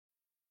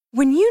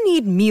When you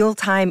need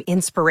mealtime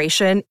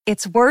inspiration,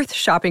 it's worth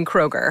shopping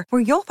Kroger,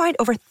 where you'll find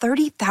over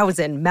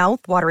 30,000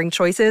 mouth-watering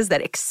choices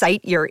that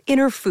excite your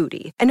inner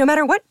foodie. And no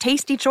matter what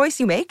tasty choice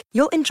you make,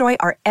 you'll enjoy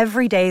our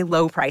everyday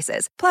low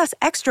prices, plus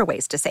extra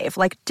ways to save,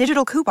 like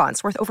digital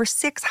coupons worth over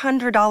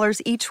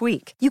 $600 each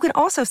week. You can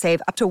also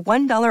save up to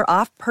 $1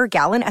 off per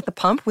gallon at the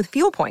pump with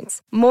fuel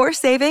points. More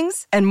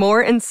savings and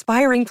more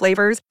inspiring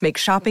flavors make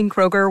shopping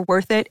Kroger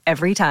worth it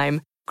every time.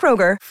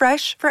 Kroger,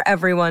 fresh for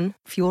everyone.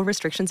 Fuel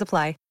restrictions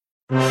apply.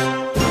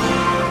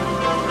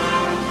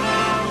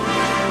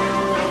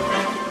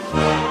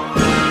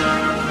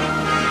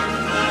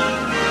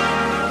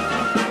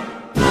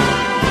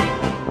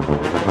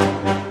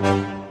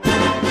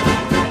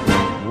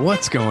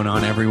 What's going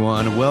on,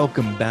 everyone?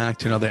 Welcome back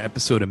to another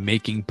episode of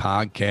Making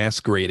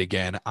Podcasts Great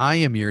Again. I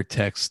am your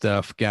tech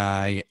stuff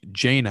guy,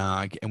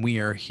 J-Nog, and we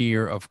are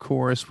here, of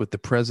course, with the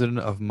president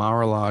of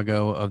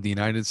Mar-a-Lago of the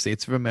United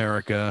States of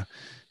America,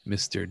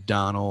 Mr.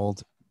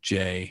 Donald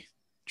J.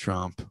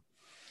 Trump.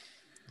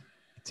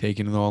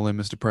 Taking it all in,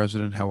 Mr.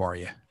 President. How are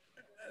you?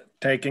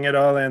 Taking it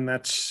all in.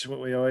 That's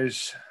what we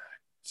always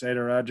say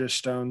to Roger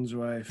Stone's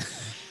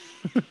wife.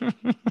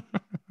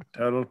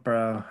 Total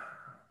pro.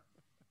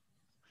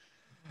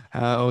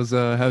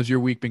 How's your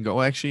week been going?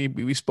 Well, actually,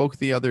 we spoke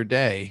the other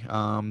day.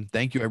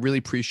 Thank you. I really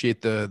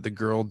appreciate the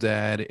girl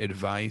dad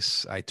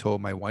advice. I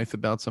told my wife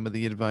about some of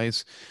the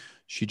advice.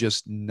 She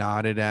just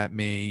nodded at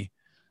me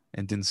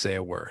and didn't say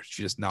a word.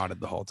 She just nodded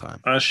the whole time.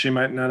 She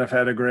might not have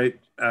had a great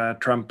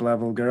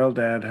Trump-level girl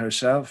dad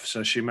herself,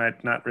 so she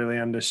might not really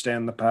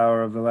understand the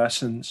power of the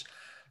lessons.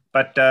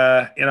 But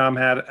I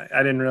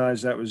didn't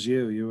realize that was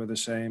you. You were the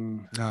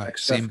same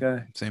stuff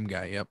guy. Same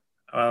guy. Yep.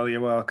 Well,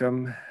 you're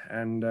welcome,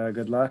 and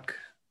good luck.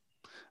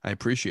 I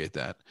appreciate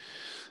that.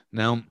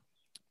 Now,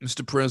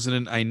 Mr.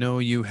 President, I know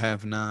you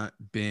have not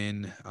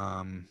been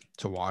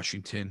to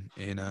Washington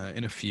in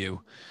a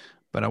few,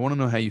 but I want to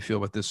know how you feel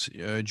about this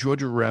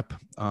Georgia Rep.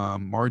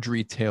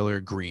 Marjorie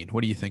Taylor Greene.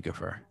 What do you think of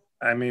her?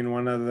 I mean,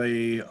 one of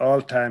the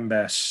all-time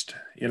best.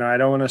 I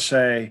don't want to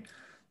say,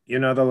 the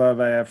love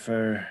I have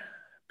for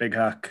Big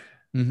Huck.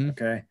 Mm-hmm.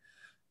 Okay,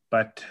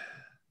 but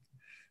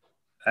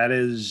that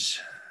is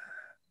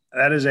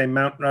a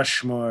Mount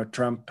Rushmore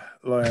Trump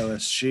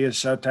loyalist. She is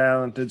so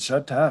talented,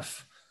 so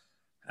tough.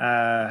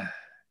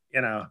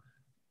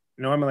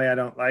 Normally I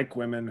don't like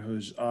women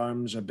whose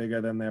arms are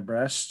bigger than their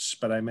breasts,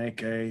 but I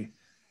make a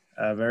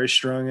very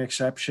strong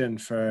exception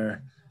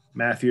for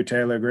Matthew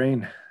Taylor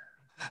Greene.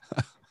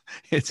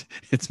 It's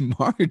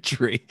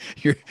Marjorie.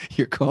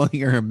 You're calling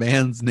her a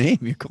man's name.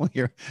 You're calling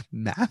her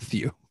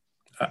Matthew.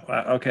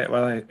 Okay.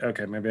 Well,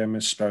 maybe I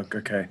misspoke.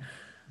 Okay.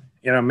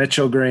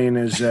 Mitchell Green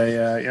is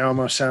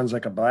almost sounds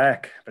like a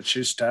black, but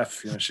she's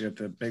tough. She got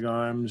the big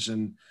arms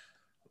and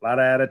a lot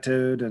of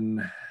attitude,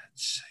 and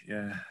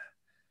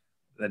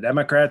the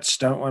Democrats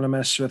don't want to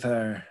mess with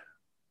her.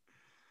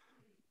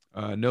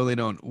 No, they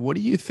don't. What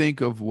do you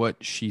think of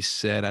what she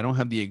said? I don't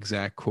have the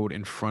exact quote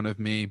in front of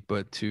me,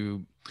 but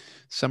to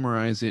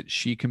summarize it,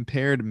 she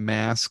compared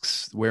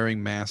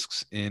wearing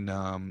masks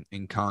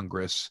in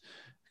Congress,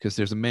 because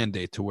there's a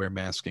mandate to wear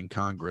masks in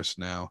Congress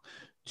now,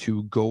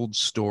 to gold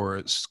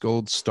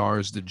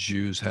stars the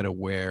Jews had to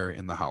wear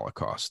in the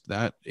Holocaust.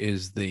 That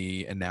is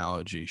the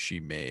analogy she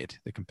made,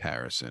 the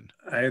comparison.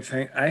 I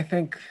think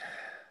I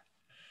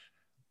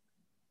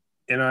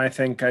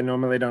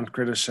normally don't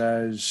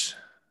criticize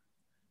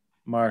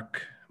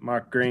Mark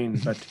Green,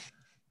 but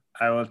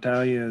I will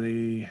tell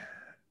you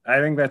I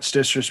think that's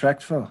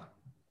disrespectful.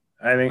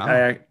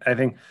 I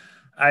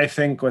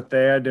think what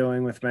they are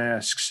doing with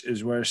masks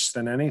is worse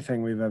than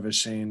anything we've ever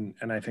seen,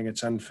 and I think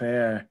it's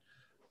unfair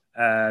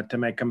to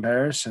make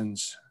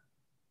comparisons.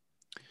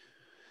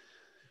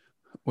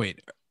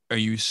 Wait, are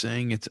you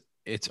saying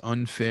it's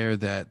unfair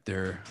that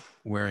they're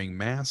wearing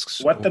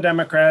masks? What the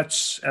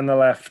Democrats and the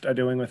left are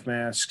doing with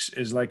masks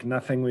is like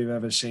nothing we've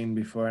ever seen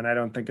before, and I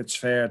don't think it's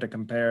fair to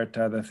compare it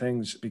to other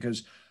things,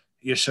 because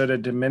you sort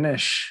of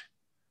diminish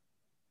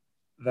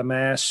the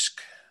mask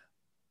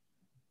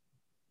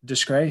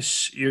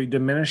disgrace. You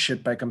diminish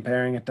it by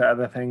comparing it to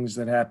other things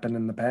that happened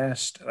in the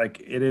past.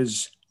 Like, it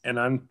is an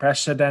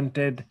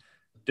unprecedented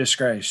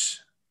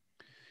disgrace.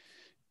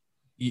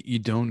 You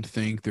don't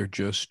think they're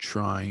just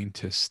trying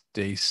to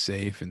stay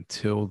safe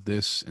until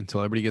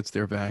everybody gets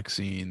their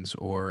vaccines,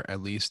 or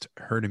at least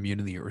herd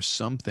immunity or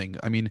something?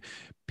 I mean,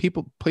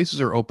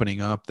 places are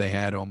opening up. They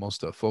had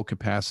almost a full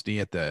capacity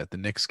at the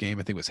Knicks game.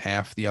 I think it was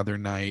half the other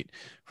night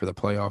for the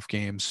playoff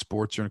games.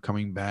 Sports are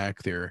coming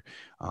back. They're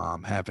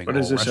having. What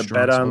is this, a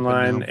Bet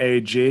Online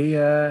AG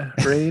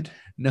read?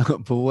 No,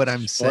 but what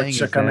I'm saying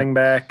is coming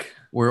back.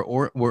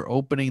 We're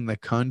opening the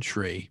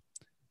country.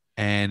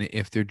 And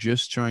if they're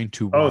just trying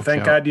to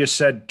thank God you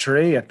said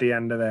tree at the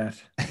end of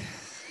that.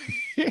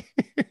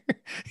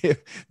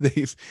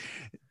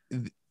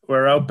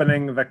 We're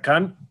opening the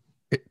country.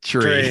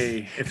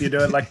 If you do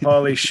it like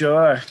Pauly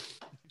Shore.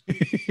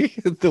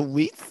 The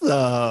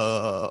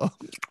Weetha.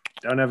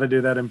 Don't ever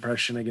do that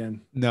impression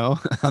again. No,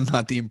 I'm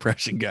not the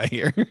impression guy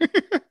here.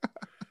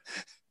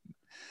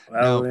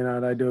 Well, Now,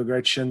 they do a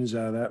great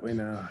Shinzo, that we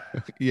know.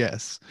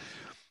 yes,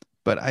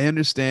 but I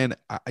understand.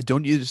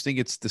 Don't you just think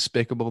it's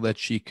despicable that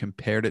she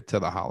compared it to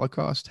the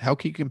Holocaust? How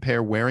can you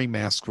compare wearing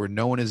masks where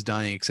no one is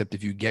dying except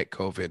if you get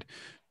COVID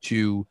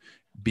to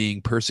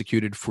being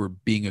persecuted for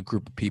being a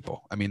group of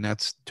people? I mean,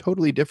 that's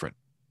totally different.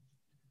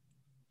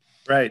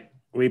 Right.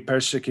 We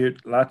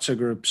persecute lots of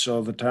groups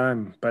all the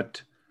time,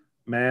 but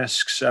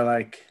masks are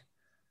like,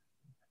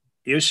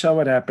 you saw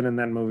what happened in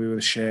that movie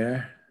with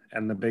Cher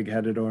and the big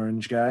headed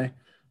orange guy.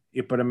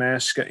 You put a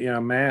mask, you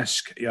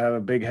have a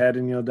big head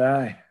and you'll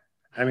die.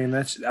 I mean,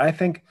 I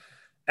think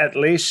at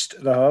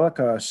least the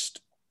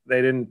Holocaust,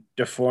 they didn't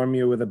deform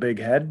you with a big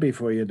head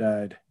before you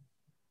died.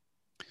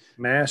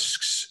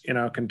 Masks,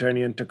 can turn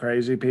you into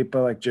crazy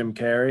people like Jim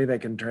Carrey. They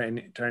can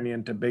turn you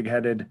into big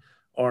headed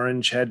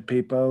orange head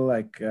people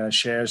like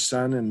Cher's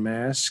son and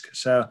Mask.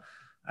 So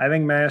I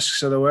think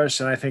masks are the worst.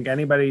 And I think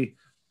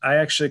I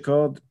actually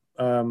called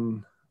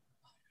Green.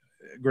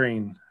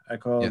 I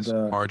called, Yes,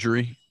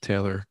 Marjorie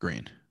Taylor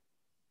Greene,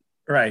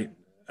 right.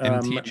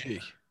 MTG.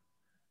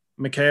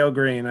 Mikhail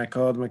Green. I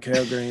called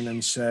Mikhail Green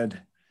and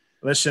said,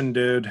 listen,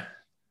 dude,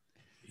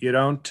 you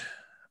don't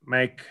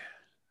make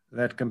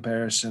that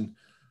comparison.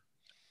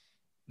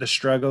 The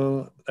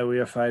struggle that we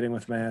are fighting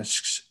with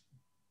masks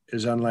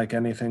is unlike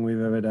anything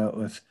we've ever dealt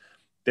with.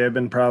 There have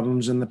been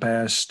problems in the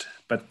past,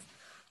 but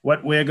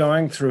what we're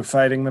going through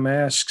fighting the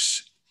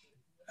masks,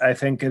 I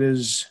think it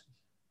is,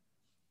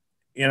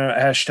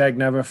 hashtag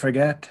never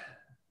forget.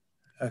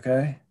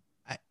 Okay.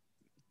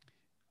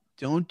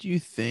 Don't you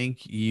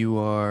think you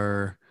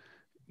are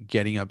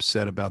getting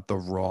upset about the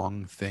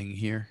wrong thing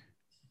here?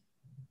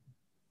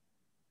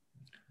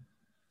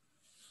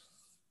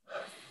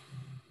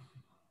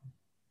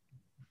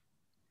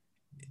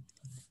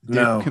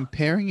 They're No,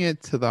 comparing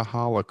it to the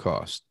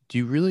Holocaust. Do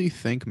you really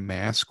think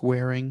mask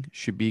wearing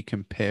should be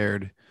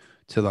compared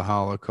to the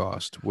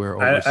Holocaust, where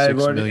over I've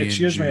 6 already, million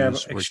Jews were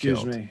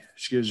killed?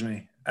 excuse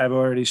me. I've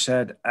already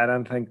said, I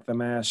don't think the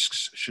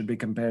masks should be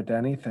compared to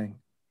anything.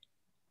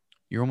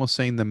 You're almost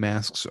saying the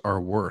masks are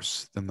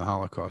worse than the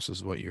Holocaust,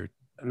 is what you're.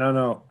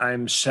 No,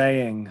 I'm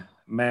saying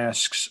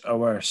masks are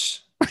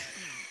worse.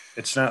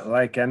 It's not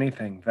like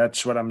anything.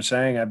 That's what I'm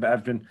saying.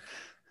 I've been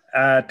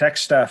tech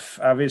stuff.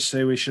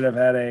 Obviously, we should have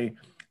had a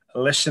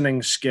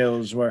listening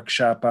skills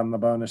workshop on the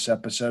bonus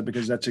episode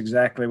because that's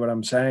exactly what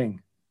I'm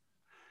saying.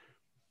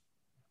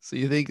 So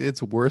you think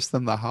it's worse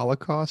than the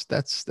Holocaust?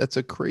 That's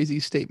a crazy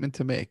statement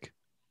to make.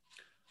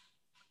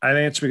 I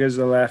think it's because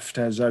the left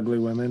has ugly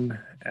women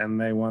and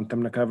they want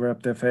them to cover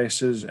up their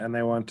faces and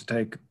they want to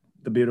take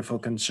the beautiful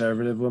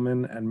conservative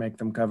women and make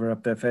them cover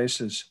up their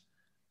faces.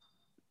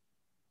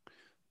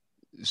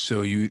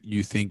 So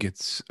you think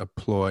it's a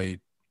ploy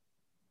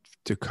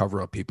to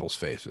cover up people's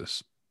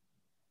faces?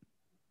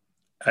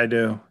 I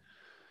do.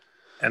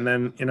 And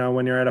then,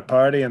 when you're at a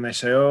party and they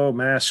say, oh,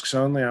 masks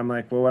only, I'm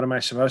like, well, what am I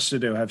supposed to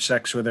do? Have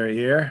sex with their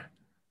ear?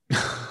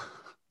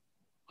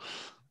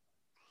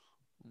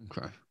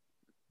 Okay.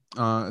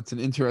 It's an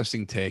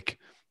interesting take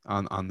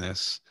on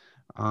this.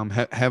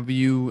 Have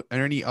you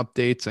any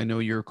updates? I know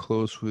you're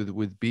close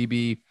with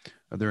BB.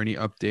 Are there any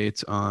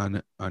updates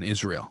on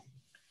Israel?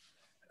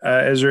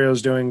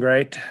 Israel's doing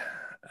great.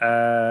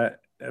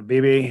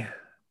 BB,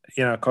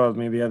 called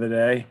me the other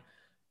day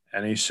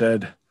and he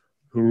said,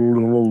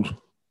 hello.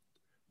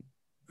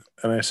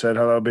 And I said,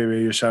 hello,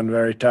 BB, you sound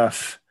very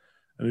tough.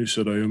 And he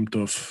said, I am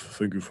tough.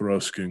 Thank you for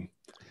asking.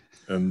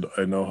 And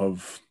I now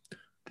have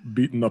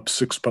beaten up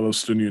 6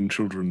 Palestinian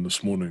children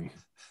this morning.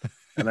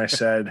 And I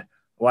said,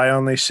 why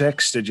only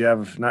 6? You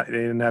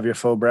didn't have your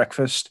full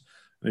breakfast?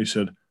 And he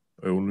said,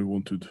 I only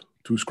wanted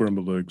 2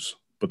 scrambled eggs,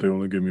 but they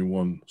only gave me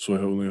 1. So I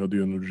only had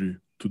the energy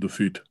to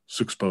defeat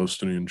 6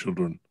 Palestinian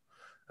children.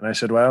 And I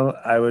said, well,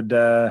 I would,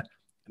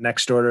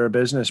 next order of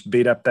business,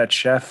 beat up that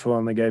chef who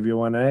only gave you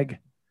 1 egg.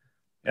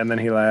 And then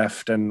he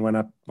laughed and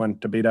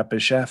went to beat up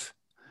his chef.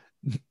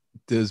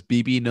 Does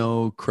BB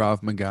know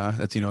Krav Maga?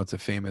 That's, it's a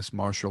famous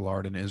martial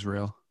art in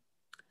Israel.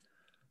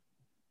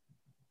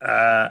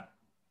 I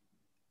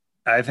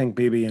think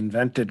BB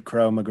invented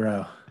Crow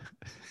McGraw.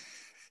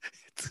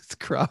 It's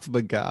Krav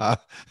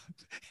Maga.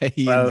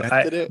 He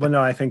invented it? Well,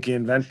 no, I think he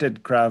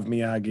invented Krav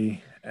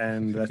Miyagi,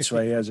 and that's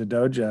why he has a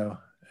dojo,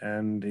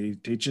 and he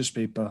teaches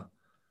people.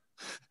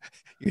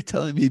 You're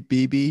telling me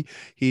BB,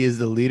 he is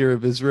the leader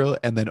of Israel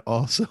and then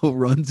also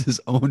runs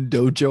his own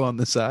dojo on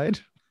the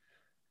side?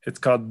 It's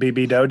called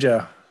BB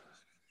Dojo.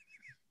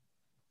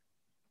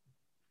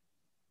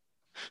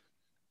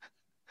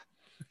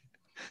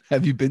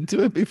 Have you been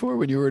to it before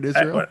when you were in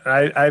Israel?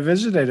 I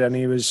visited, and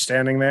he was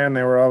standing there, and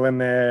they were all in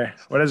there.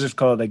 What is it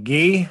called? A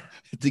gi?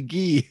 It's a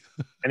gi.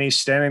 And he's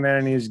standing there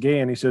in his gi,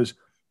 and he says,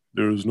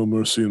 there is no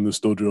mercy in this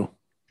dojo.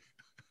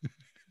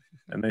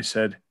 And they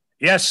said,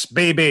 yes,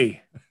 BB.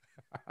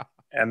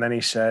 And then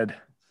he said,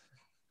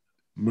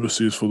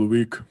 mercy is for the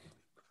weak.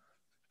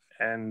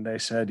 And they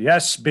said,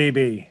 yes,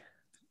 BB.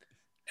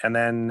 And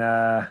then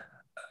a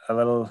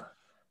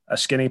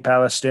skinny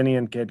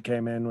Palestinian kid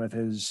came in with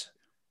his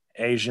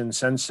Asian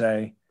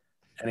sensei,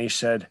 and he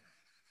said,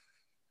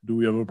 do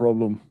we have a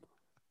problem?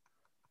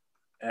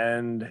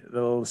 And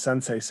the little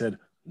sensei said,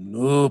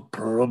 "No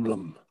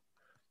problem."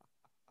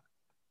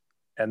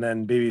 And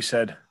then Bibi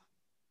said,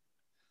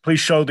 "Please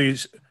show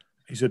these."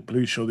 He said,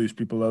 "Please show these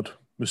people out,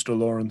 Mr.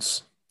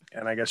 Lawrence."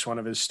 And I guess one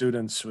of his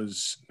students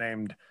was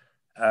named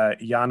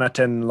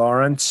Jonathan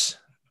Lawrence.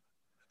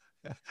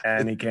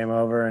 And he came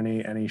over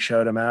and he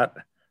showed him out.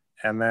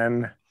 And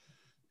then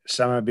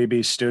some of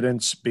Bibi's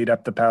students beat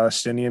up the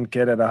Palestinian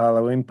kid at a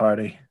Halloween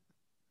party.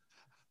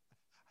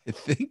 I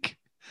think.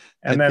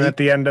 And then at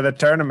the end of the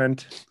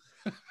tournament,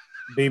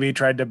 Bibi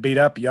tried to beat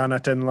up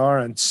Jonathan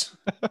Lawrence.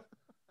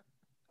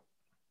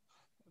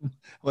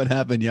 What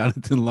happened?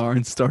 Jonathan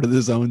Lawrence started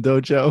his own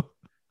dojo.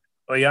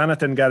 Well,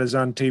 Jonathan got his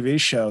own TV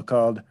show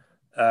called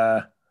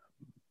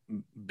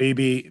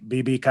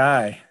BB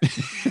Kai.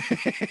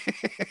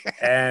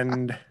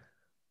 And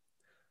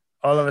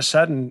all of a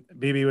sudden,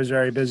 Bibi was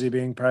very busy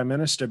being prime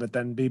minister, but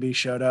then Bibi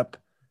showed up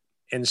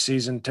in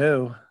season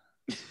 2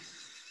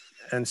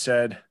 and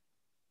said,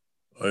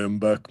 "I am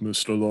back,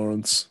 Mr.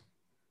 Lawrence."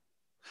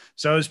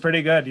 So it was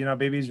pretty good. You know,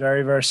 Bibi's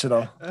very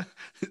versatile.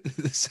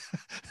 this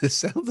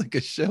sounds like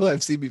a show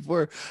I've seen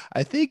before.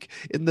 I think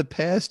in the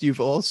past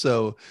you've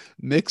also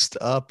mixed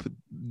up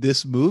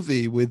this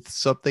movie with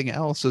something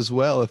else as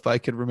well, if I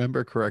can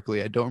remember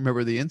correctly. I don't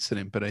remember the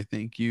incident, but I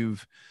think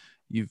you've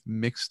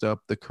mixed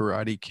up the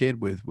Karate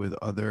Kid with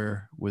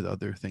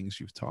other things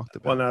you've talked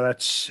about. Well, no,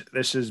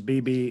 this is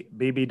Bi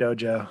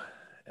Dojo,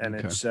 and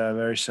okay. It's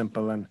very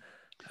simple. And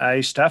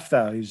he's tough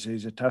though.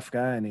 He's a tough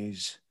guy, and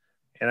he's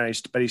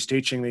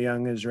teaching the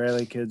young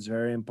Israeli kids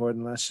very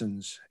important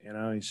lessons. You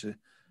know, he's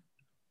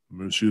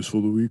mercy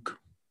for the weak.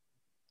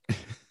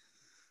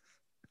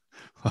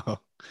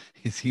 Wow,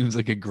 he seems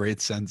like a great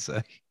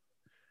sensei.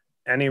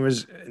 And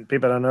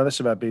people don't know this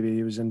about Bibi.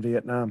 He was in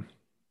Vietnam.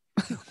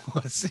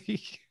 Was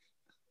he?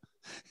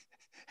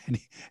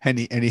 And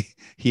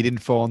he didn't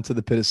fall into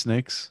the pit of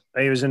snakes.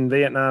 He was in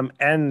Vietnam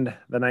and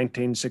the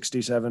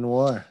 1967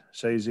 war.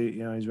 So he's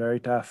very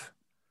tough.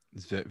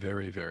 He's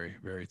very, very,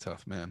 very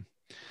tough man.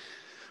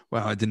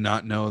 Wow, I did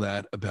not know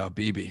that about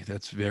Bibi.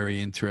 That's very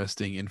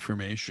interesting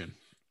information.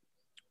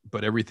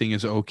 But everything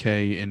is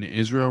okay in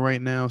Israel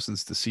right now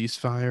since the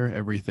ceasefire.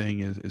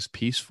 Everything is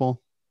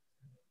peaceful.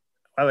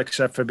 Well,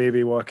 except for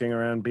Bibi walking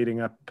around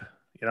beating up,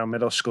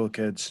 middle school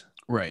kids.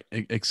 Right,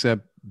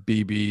 except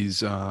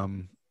Bibi's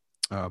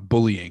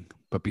bullying.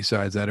 But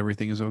besides that,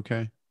 everything is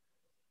okay?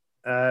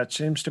 It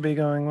seems to be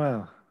going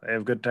well. They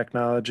have good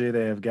technology.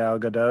 They have Gal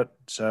Gadot,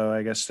 so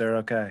I guess they're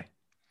okay.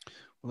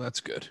 Well, that's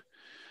good.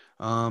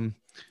 I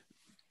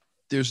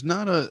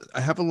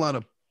have a lot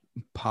of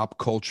pop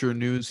culture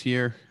news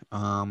here.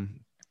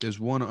 There's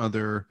one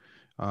other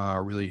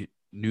really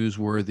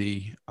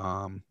newsworthy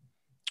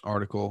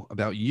article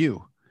about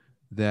you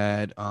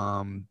that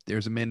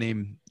there's a man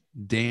named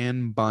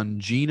Dan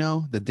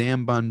Bongino, the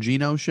Dan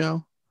Bongino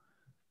Show.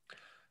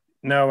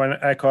 No,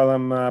 I call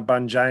him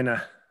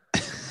Bongina.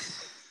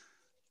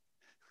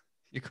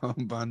 You call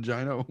him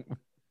Bongino?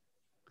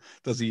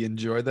 Does he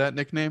enjoy that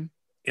nickname?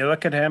 You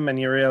look at him and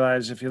you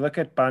realize if you look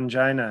at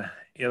Bongina,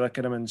 you look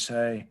at him and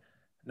say,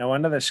 no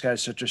wonder this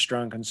guy's such a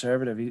strong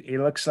conservative. He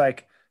looks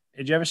like,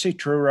 did you ever see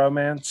True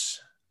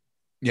Romance?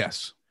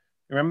 Yes.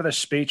 Remember the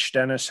speech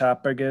Dennis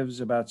Hopper gives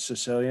about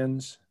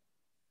Sicilians?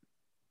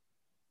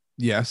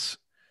 Yes.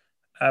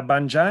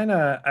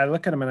 Bongina, I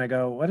look at him and I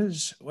go,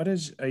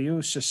 are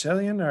you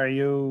Sicilian, or are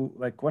you,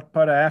 like, what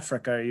part of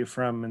Africa are you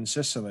from in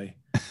Sicily?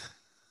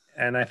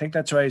 And I think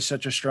that's why he's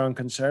such a strong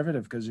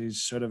conservative, because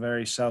he's sort of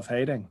very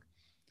self-hating.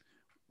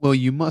 Well,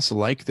 you must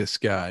like this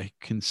guy,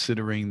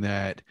 considering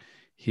that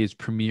his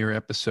premiere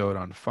episode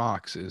on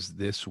Fox is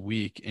this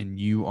week, and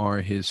you are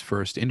his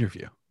first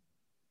interview.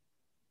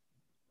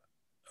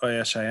 Oh,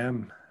 yes, I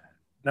am.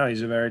 No,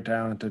 he's a very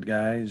talented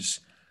guy. He's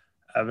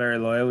very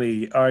loyal.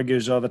 He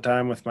argues all the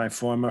time with my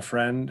former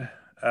friend,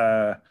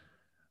 Geraldo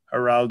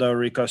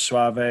Rico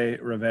Suave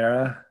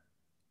Rivera.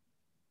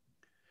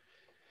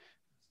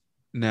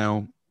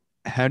 Now,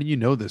 how do you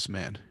know this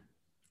man?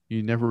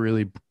 You never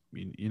really,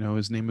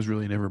 his name was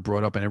really never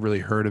brought up. I never really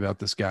heard about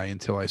this guy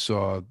until I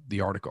saw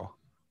the article.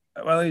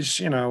 Well,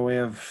 we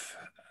have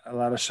a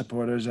lot of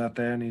supporters out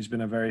there, and he's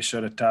been a very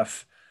sort of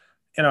tough,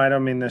 I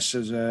don't mean this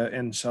as an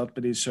insult,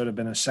 but he's sort of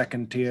been a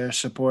second tier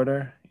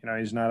supporter.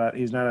 He's not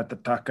at the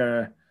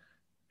Tucker,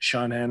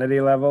 Sean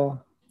Hannity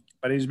level,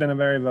 but he's been a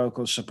very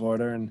vocal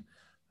supporter and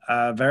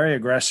very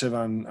aggressive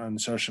on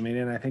social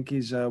media. And I think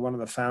he's one of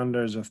the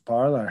founders of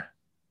Parler.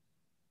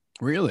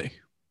 Really?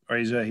 Or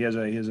he has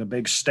a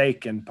big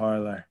stake in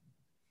Parler.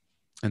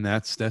 And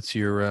that's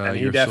your and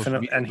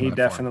he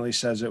definitely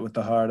says it with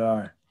the hard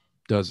R.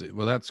 Does it?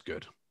 Well, that's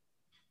good.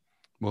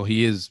 Well,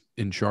 he is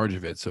in charge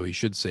of it, so he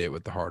should say it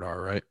with the hard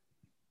R, right?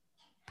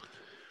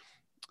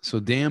 So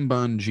Dan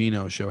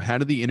Bongino Show, how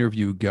did the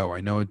interview go?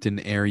 I know it didn't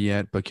air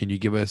yet, but can you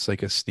give us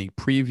like a sneak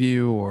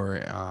preview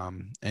or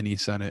any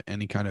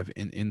kind of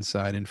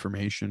inside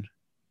information?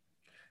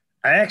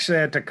 I actually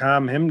had to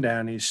calm him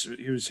down. He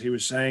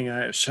was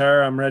saying,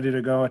 "Sir, I'm ready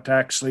to go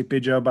attack Sleepy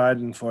Joe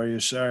Biden for you,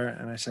 sir."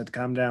 And I said,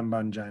 "Calm down,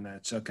 Bongina.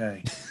 It's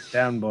okay.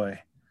 Down,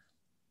 boy."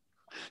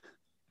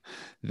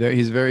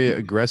 He's very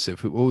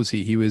aggressive. What was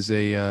he? He was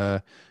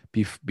a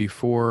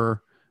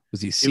before,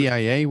 was he He,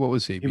 CIA? What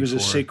was he he was a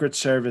before? Secret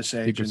Service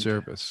Secret agent.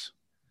 Service.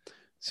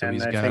 So And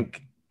he's I got,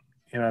 think,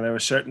 there were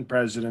certain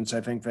presidents,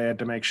 I think they had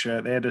to make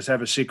sure they had to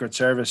have a Secret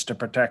Service to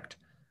protect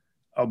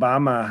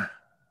Obama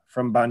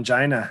from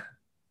Bongina.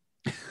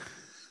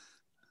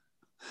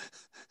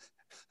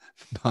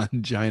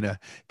 Bongina.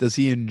 Does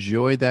he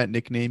enjoy that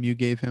nickname you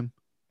gave him?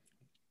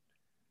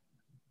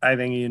 I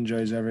think he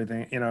enjoys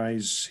everything.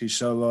 He's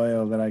so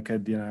loyal that I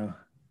could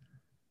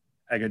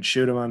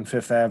shoot him on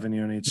Fifth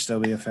Avenue and he'd still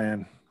be a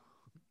fan.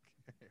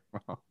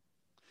 Wow.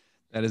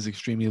 That is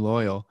extremely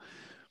loyal.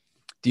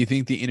 Do you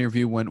think the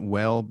interview went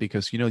well?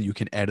 Because, you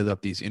can edit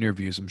up these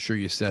interviews. I'm sure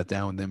you sat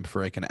down with them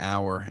for like an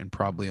hour and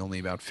probably only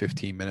about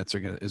 15 minutes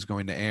is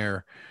going to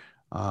air.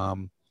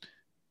 Um,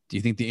 do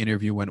you think the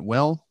interview went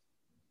well?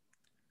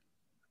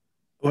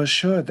 Well,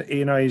 sure.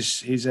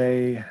 He's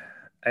a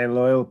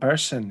loyal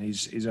person.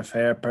 He's a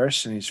fair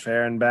person. He's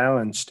fair and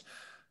balanced.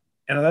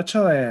 That's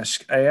all I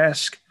ask. I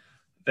ask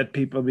that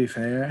people be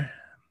fair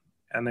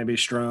and they be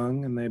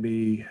strong and they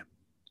be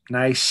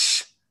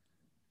nice.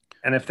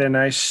 And if they're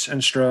nice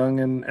and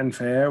strong and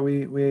fair,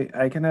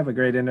 I can have a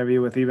great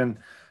interview with even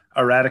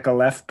a radical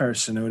left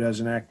person who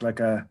doesn't act like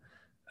a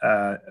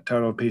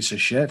total piece of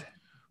shit.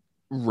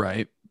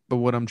 Right. But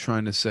what I'm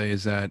trying to say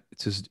is that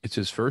it's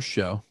his first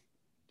show.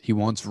 He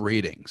wants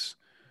ratings.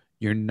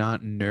 You're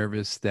not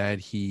nervous that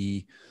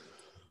he,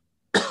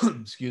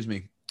 excuse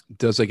me,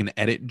 does like an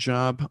edit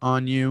job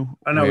on you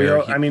Oh no,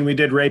 where we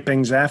did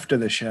rapings after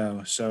the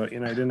show, so I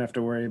didn't have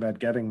to worry about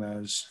getting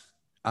those.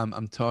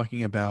 I'm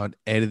talking about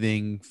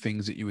editing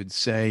things that you would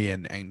say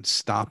and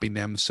stopping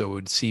them so it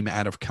would seem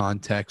out of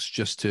context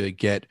just to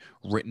get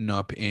written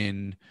up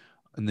in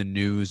the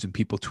news and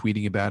people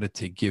tweeting about it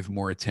to give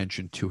more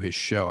attention to his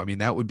show. I mean,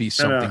 that would be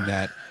No, no, something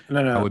that no,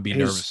 I no. would be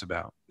nervous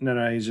about.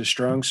 He's a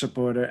strong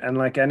supporter, and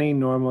like any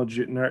normal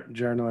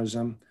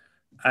journalism,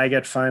 I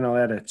get final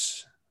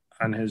edits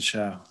on his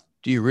show.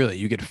 Do you really?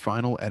 You get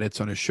final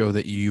edits on a show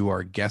that you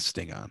are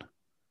guesting on?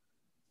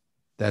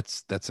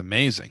 That's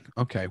amazing.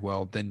 Okay,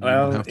 well then you won't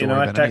Well, have to worry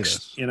about any of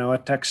this.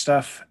 tech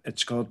stuff,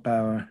 it's gold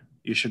power.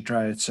 You should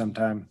try it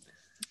sometime.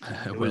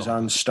 I It was will.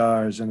 on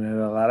Stars, and it had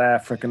a lot of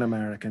African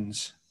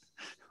Americans.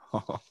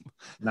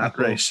 Not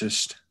Oh,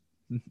 racist.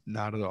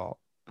 not at all.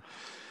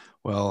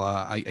 Well,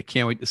 I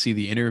can't wait to see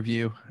the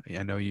interview.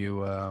 I know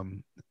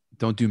you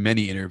don't do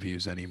many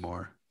interviews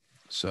anymore.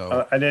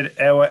 So I did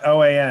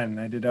OAN.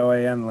 I did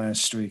OAN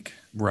last week.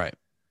 right.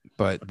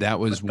 But that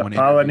was With the one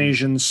interview.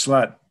 Polynesian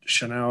slut,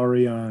 Chanel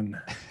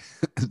Rion.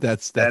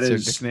 That's That her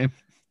is nickname.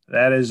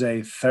 that is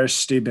a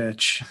thirsty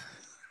bitch.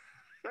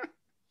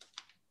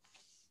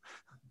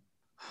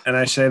 And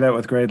I say that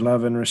with great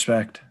love and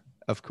respect.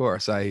 Of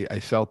course, I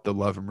felt the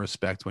love and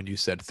respect when you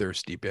said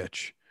thirsty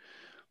bitch.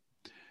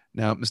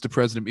 Now, Mr.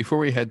 President, before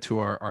we head to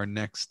our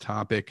next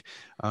topic,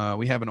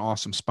 we have an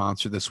awesome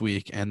sponsor this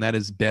week, and that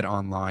is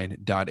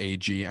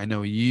betonline.ag. I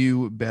know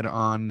you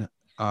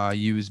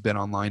use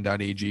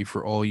betonline.ag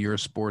for all your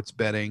sports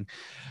betting.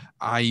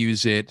 I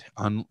use it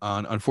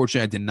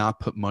unfortunately, I did not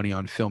put money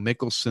on Phil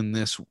Mickelson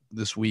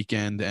this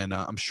weekend, and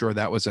I'm sure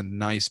that was a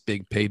nice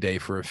big payday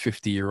for a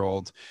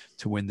 50-year-old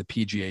to win the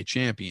PGA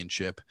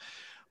Championship.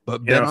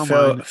 But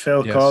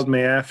Phil yes. called me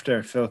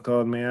after. Phil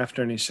called me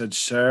after, and he said,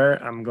 "Sir,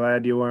 I'm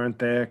glad you weren't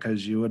there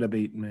because you would have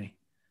beaten me."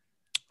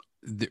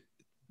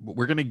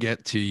 We're going to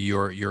get to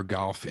your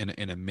golf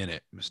in a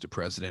minute, Mr.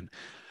 President.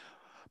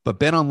 But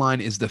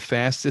BetOnline is the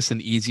fastest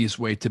and easiest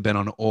way to bet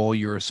on all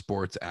your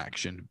sports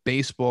action.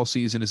 Baseball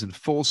season is in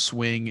full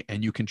swing,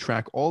 and you can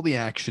track all the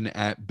action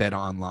at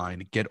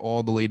BetOnline. Get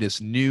all the latest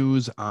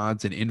news,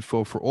 odds, and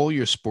info for all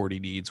your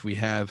sporting needs. We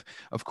have,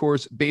 of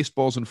course,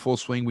 baseball's in full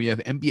swing. We have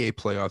NBA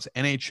playoffs,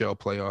 NHL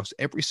playoffs.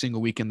 Every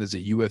single weekend there's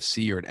a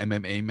UFC or an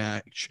MMA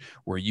match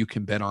where you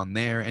can bet on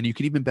there, and you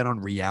can even bet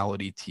on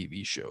reality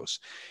TV shows.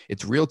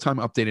 It's real-time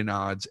updated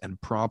odds and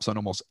props on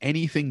almost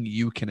anything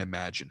you can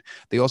imagine.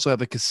 They also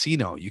have a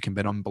casino. You can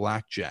bet on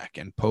blackjack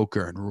and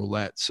poker and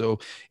roulette. So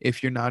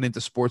if you're not into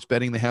sports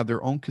betting, they have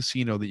their own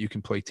casino that you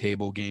can play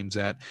table games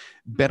at.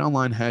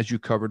 BetOnline has you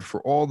covered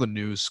for all the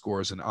news,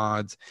 scores, and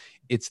odds.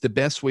 It's the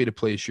best way to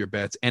place your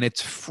bets, and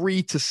it's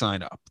free to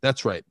sign up.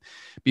 That's right.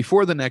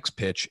 Before the next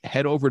pitch,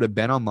 head over to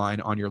BetOnline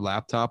on your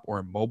laptop or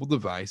a mobile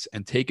device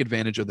and take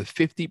advantage of the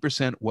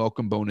 50%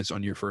 welcome bonus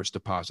on your first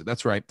deposit.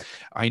 That's right.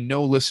 I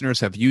know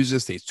listeners have used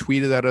this. They've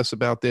tweeted at us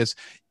about this.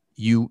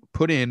 You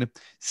put in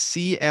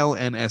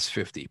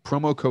CLNS50,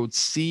 promo code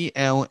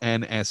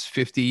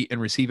CLNS50,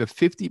 and receive a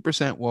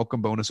 50%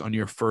 welcome bonus on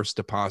your first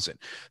deposit.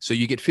 So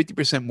you get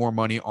 50% more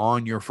money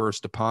on your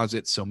first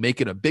deposit. So make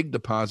it a big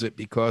deposit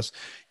because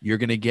you're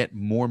going to get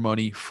more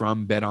money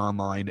from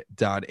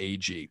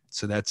betonline.ag.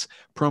 So that's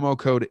promo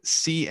code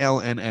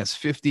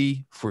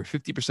CLNS50 for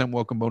 50%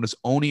 welcome bonus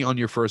only on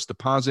your first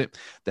deposit.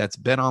 That's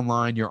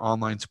BetOnline, your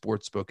online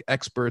sportsbook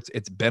experts.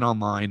 It's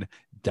betonline.ag.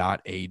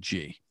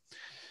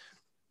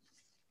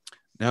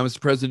 Now,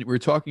 Mr. President, we were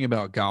talking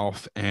about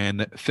golf,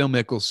 and Phil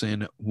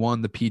Mickelson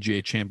won the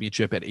PGA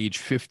Championship at age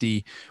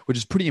 50, which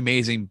is pretty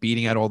amazing,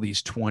 beating out all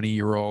these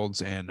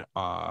 20-year-olds and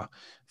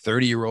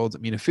 30-year-olds. I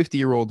mean, a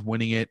 50-year-old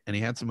winning it, and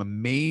he had some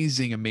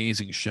amazing,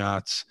 amazing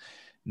shots.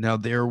 Now,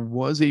 there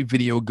was a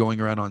video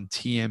going around on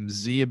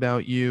TMZ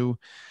about you.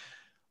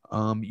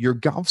 Your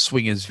golf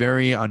swing is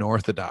very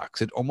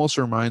unorthodox. It almost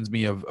reminds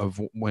me of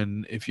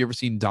when, if you ever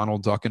seen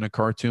Donald Duck in a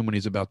cartoon, when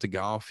he's about to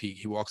golf,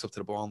 he walks up to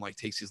the ball and like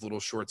takes these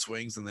little short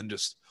swings and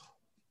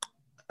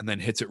then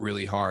hits it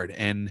really hard.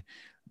 And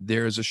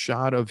there's a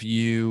shot of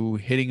you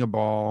hitting a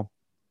ball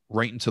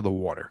right into the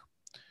water.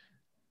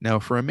 Now,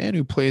 for a man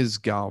who plays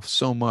golf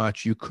so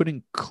much, you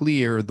couldn't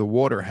clear the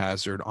water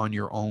hazard on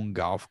your own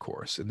golf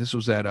course. And this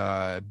was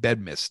at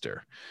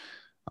Bedminster.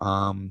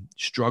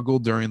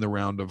 Struggled during the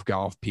round of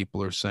golf,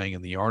 people are saying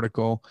in the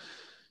article.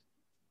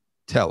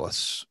 Tell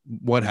us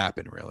what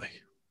happened, really.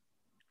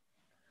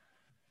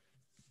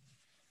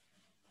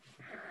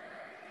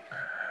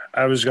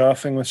 I was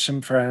golfing with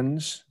some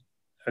friends.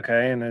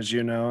 Okay. And as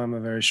you know, I'm a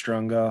very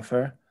strong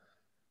golfer.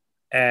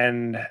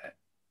 And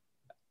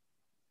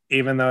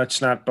even though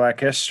it's not Black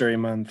History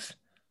Month,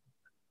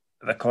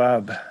 the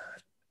club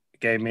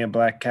gave me a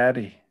black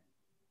caddy.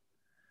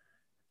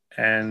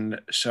 And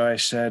so I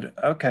said,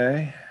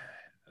 okay,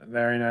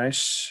 very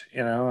nice.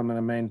 You know, I'm going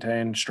to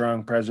maintain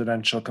strong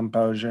presidential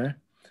composure.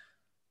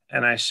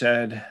 And I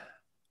said,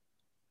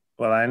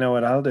 well, I know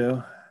what I'll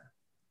do.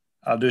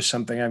 I'll do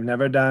something I've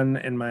never done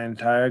in my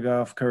entire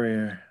golf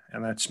career,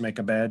 and that's make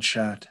a bad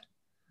shot.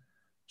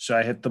 So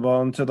I hit the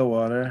ball into the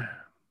water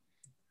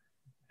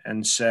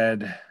and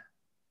said,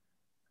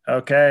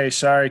 okay,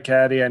 sorry,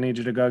 caddy, I need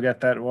you to go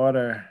get that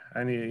water.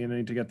 You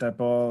need to get that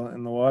ball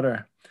in the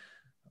water.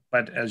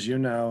 But as you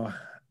know,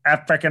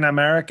 African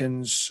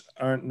Americans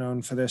aren't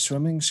known for their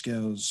swimming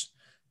skills.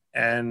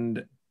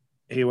 And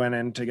he went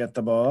in to get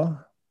the ball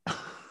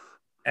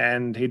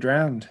and he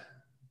drowned.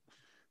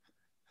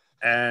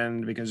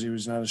 And because he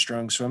was not a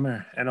strong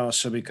swimmer, and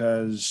also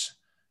because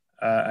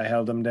I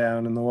held him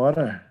down in the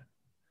water.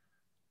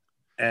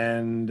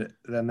 And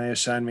then they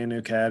assigned me a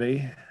new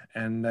caddy,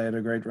 and I had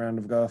a great round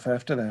of golf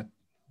after that.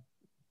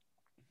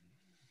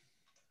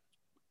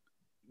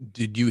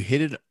 Did you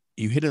hit it?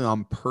 You hit it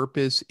on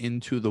purpose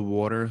into the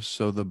water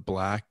so the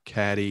black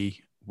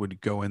caddy would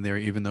go in there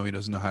even though he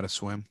doesn't know how to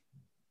swim?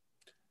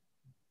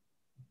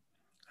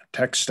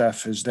 Tech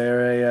stuff. Is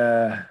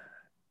there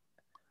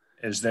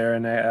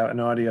an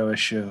audio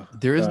issue?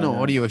 There is no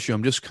audio issue.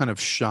 I'm just kind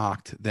of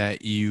shocked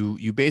that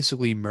you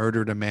basically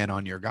murdered a man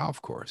on your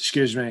golf course.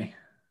 Excuse me.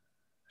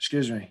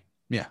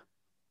 Yeah.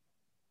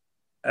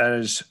 That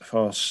is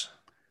false.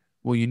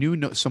 Well, you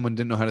knew someone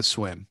didn't know how to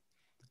swim,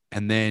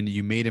 and then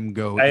you made him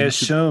go. I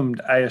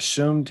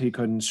assumed he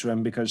couldn't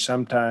swim because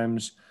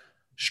sometimes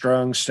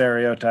strong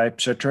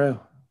stereotypes are true.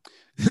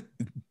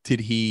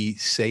 Did he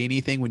say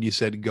anything when you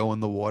said go in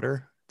the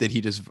water? Did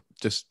he just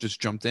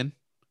jumped in?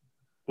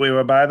 We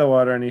were by the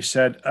water, and he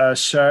said,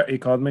 sir, he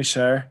called me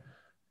sir.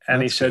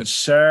 And That's he said, good.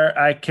 sir,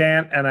 I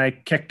can't. And I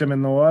kicked him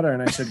in the water,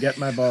 and I said, get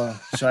my ball.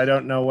 So I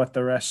don't know what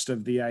the rest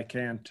of the I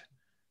can't.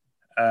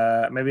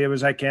 Maybe it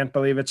was I can't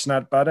believe it's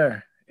not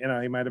butter. You know,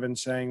 he might have been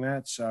saying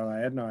that. So I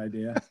had no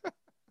idea.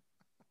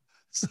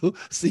 So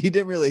you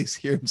didn't really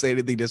hear him say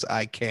anything, just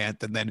I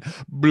can't, and then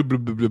blah, blah,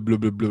 blah, blah, blah,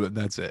 blah, blah, and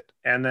that's it.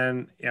 And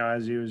then, you know,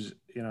 as he was,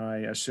 you know, I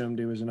assumed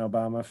he was an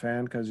Obama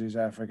fan because he's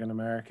African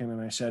American. And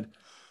I said,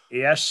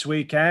 yes,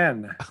 we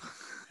can.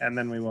 And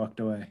then we walked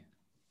away.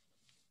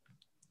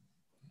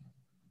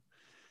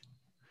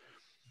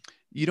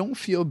 You don't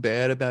feel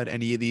bad about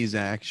any of these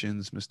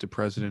actions, Mr.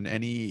 President?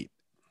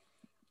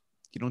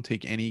 You don't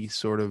take any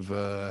sort of,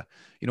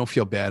 you don't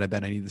feel bad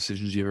about any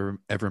decisions you've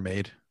ever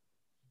made?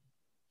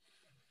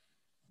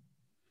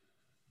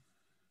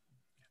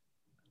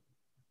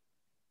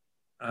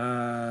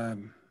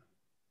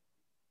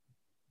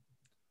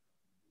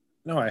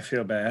 No, I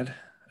feel bad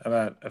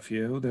about a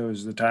few. There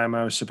was the time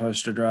I was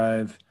supposed to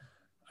drive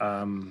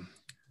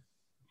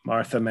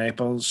Martha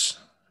Maples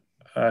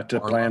to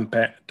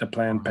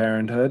Planned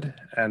Parenthood,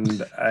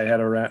 and I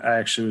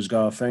actually was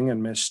golfing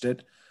and missed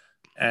it.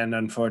 And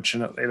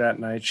unfortunately, that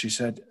night she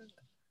said,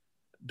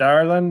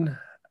 "Darling,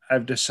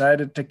 I've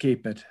decided to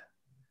keep it."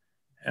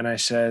 And I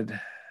said,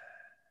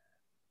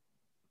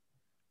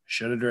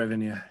 "Should have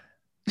driven you."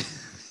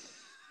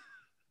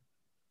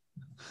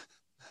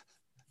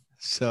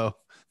 So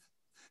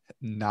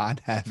not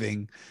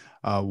having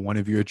one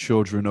of your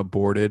children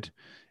aborted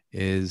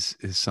is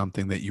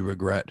something that you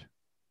regret,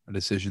 a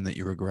decision that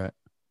you regret.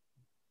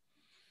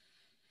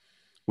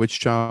 Which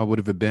child would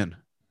have it been?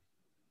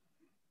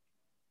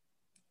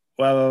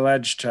 Well,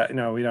 alleged,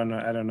 we don't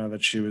know. I don't know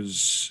that she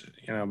was,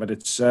 but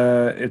it's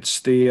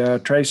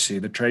the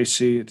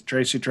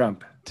Tracy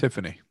Trump.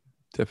 Tiffany.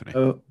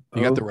 Oh,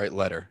 you got the right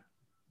letter.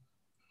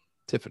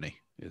 Tiffany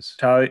is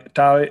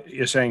Talia.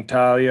 You're saying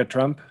Talia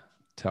Trump?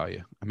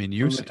 Talia. I mean,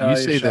 you say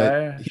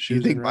Shire,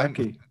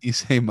 that you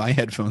say my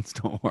headphones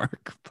don't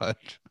work, but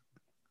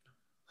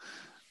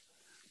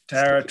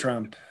Tara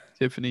Trump.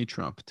 Tiffany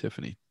Trump.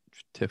 Tiffany.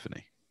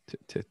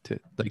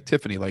 Like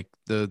Tiffany, like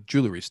the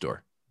jewelry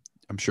store.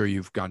 I'm sure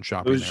you've gone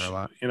shopping there a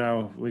lot.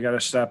 We got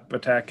to stop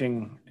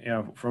attacking.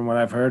 From what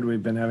I've heard,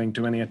 we've been having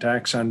too many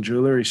attacks on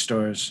jewelry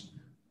stores.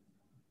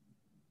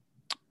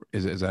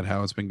 Is that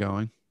how it's been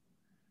going?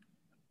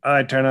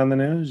 I turn on the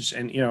news,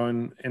 and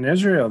in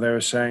Israel, they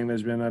were saying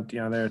there's been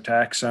there are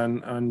attacks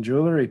on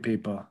jewelry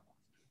people.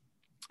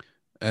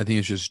 I think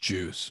it's just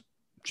Jews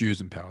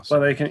in Well,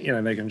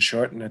 Palestine. they can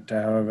shorten it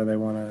to however they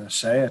want to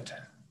say it.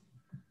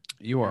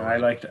 You are I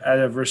right. out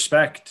of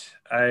respect,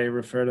 I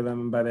refer to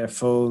them by their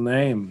full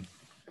name.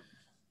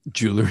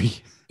 Jewelry.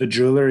 The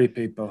jewelry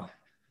people.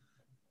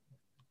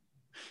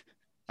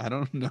 I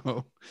don't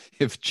know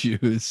if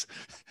Jews.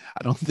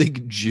 I don't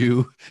think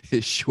Jew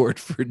is short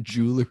for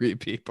jewelry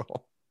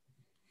people.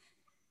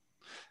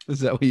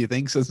 Is that what you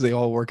think? Since they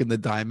all work in the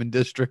Diamond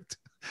District.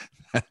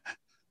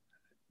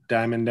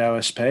 Diamond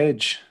Dallas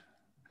Page.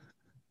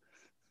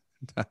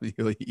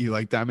 You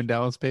like Diamond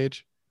Dallas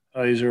Page?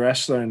 Oh, he's a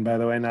wrestler, and by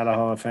the way, not a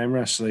Hall of Fame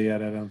wrestler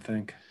yet, I don't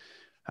think.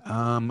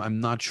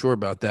 I'm not sure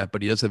about that,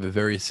 but he does have a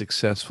very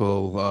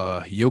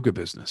successful yoga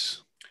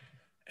business.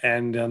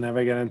 And he'll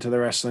never get into the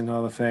Wrestling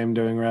Hall of Fame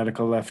doing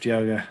radical left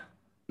yoga.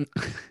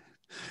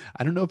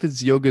 I don't know if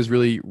his yoga is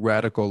really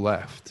radical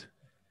left.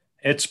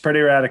 It's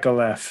pretty radical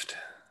left.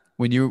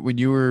 When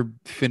you were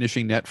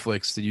finishing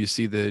Netflix, did you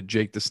see the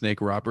Jake the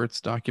Snake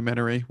Roberts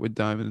documentary with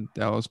Diamond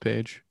Dallas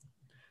Page?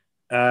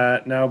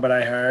 No, but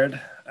I heard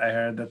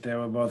that they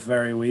were both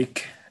very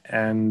weak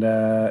and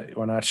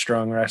were not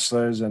strong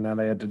wrestlers, and now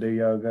they had to do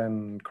yoga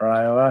and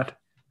cry a lot.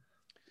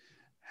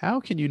 How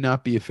can you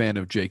not be a fan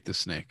of Jake the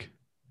Snake?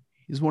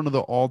 He's one of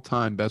the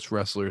all-time best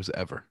wrestlers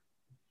ever.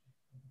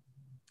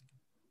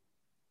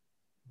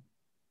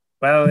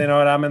 Well, you know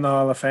what? I'm in the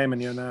Hall of Fame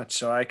and you're not,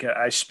 so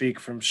I speak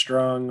from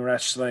strong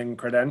wrestling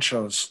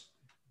credentials.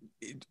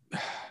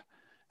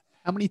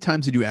 How many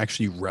times did you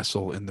actually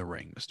wrestle in the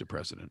ring, Mr.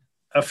 President?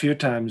 A few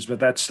times, but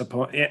that's the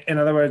point. In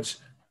other words,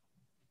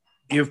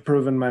 you've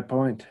proven my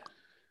point.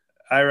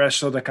 I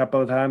wrestled a couple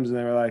of times and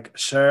they were like,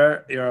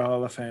 "Sir, you're a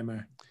Hall of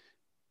Famer."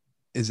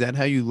 Is that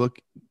how you look?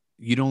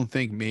 You don't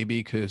think maybe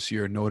because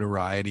your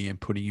notoriety and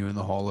putting you in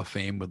the Hall of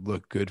Fame would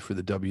look good for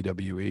the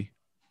WWE?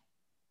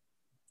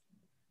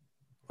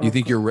 Do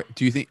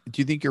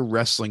you think your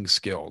wrestling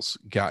skills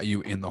got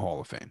you in the Hall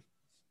of Fame?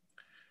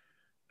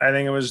 I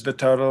think it was the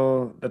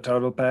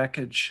total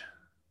package.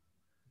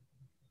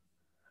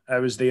 I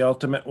was the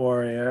ultimate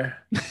warrior,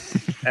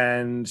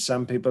 and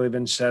some people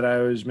even said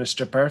I was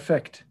Mr.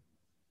 Perfect.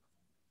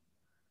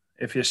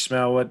 If you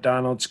smell what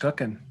Donald's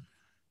cooking.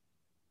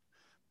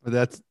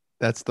 But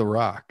that's The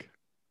Rock.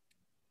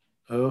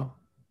 Who?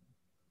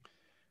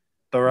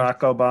 Barack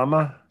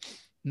Obama?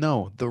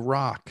 No, The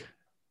Rock.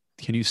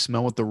 Can you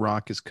smell what The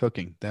Rock is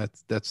cooking?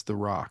 That's The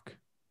Rock.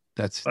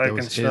 I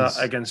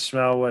can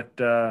smell what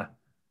the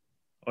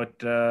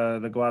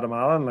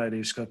Guatemalan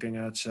lady's cooking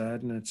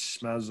outside, and it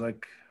smells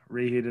like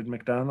reheated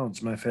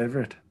McDonald's. My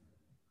favorite.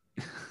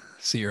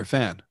 So you're a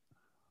fan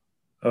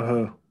Of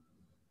who?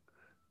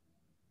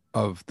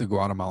 of the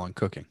Guatemalan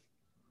cooking.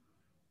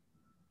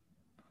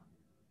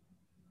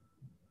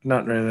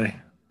 Not really.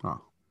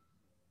 Oh.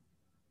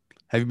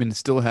 Have you been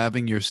still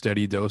having your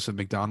steady dose of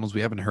McDonald's?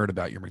 We haven't heard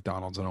about your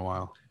McDonald's in a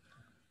while.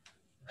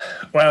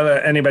 Well,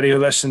 anybody who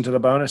listened to the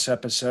bonus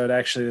episode,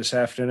 actually this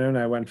afternoon,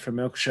 I went for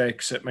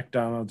milkshakes at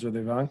McDonald's with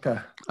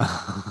Ivanka.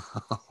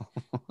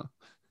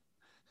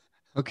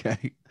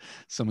 Okay.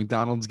 So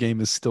McDonald's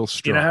game is still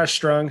strong. You know how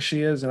strong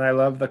she is? And I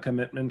love the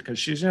commitment because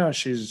she's in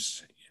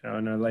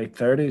her late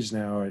 30s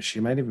now, or she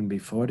might even be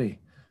 40.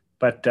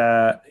 But,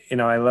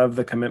 I love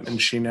the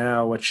commitment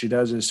what she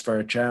does is for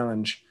a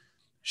challenge.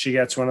 She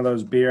gets one of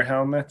those beer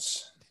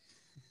helmets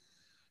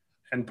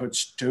and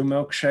puts two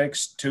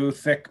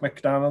thick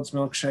McDonald's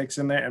milkshakes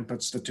in there and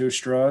puts the two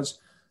straws.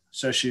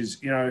 So she's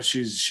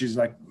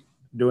like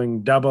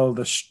doing double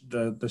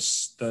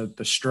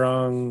the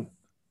strong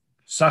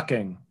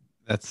sucking.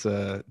 That's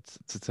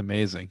it's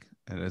amazing.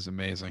 It is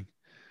amazing.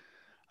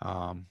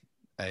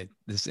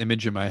 This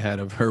image in my head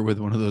of her with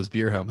one of those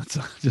beer helmets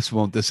just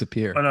won't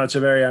disappear. Oh no, it's a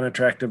very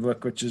unattractive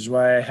look, which is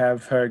why I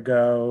have her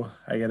go.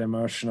 I get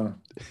emotional.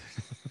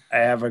 I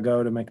have her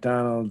go to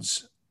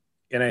McDonald's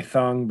in a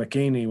thong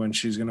bikini when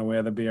she's going to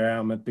wear the beer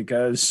helmet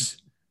because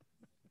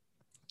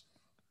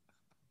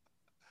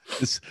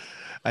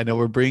I know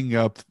we're bringing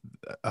up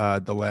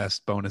the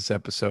last bonus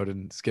episode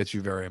and it gets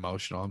you very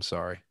emotional. I'm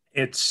sorry.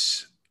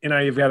 It's,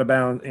 you've got to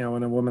balance,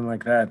 when a woman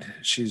like that,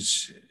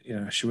 she's,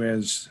 she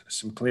wears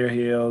some clear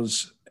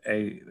heels,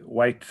 a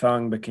white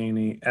thong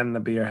bikini and the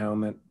beer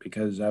helmet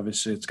because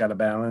obviously it's got a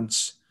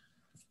balance.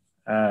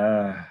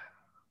 And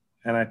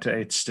it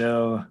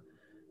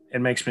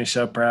makes me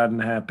so proud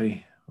and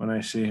happy when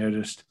I see her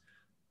just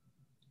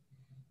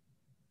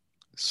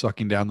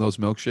sucking down those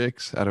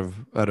milkshakes out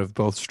of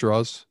both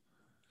straws.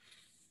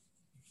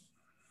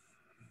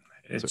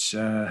 It's such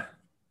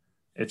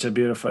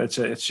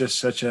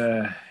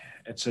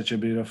a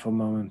beautiful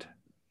moment.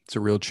 It's a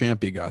real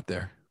champ you got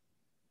there.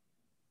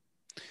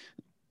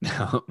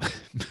 Now,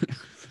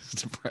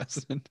 Mr.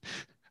 President,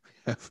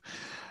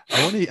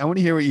 I want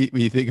to hear what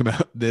you think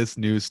about this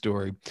news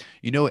story.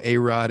 You know,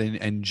 A-Rod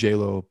and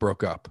J-Lo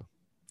broke up.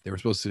 They were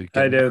supposed to I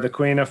get do. The married.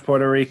 Queen of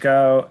Puerto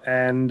Rico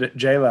and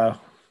J-Lo.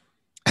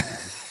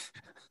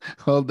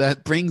 Well,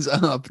 that brings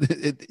up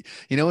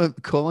you know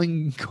what,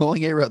 calling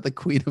A-Rod the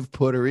Queen of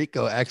Puerto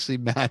Rico actually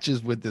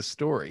matches with this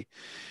story.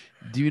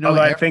 Do you know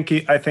Although I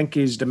think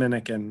he's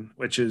Dominican,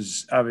 which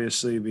is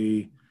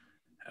obviously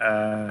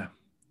uh,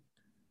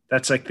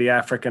 that's like the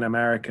African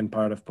American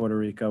part of Puerto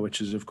Rico,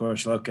 which is of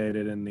course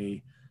located in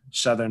the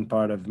southern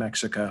part of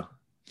Mexico.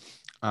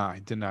 I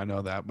did not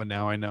know that, but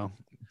now I know.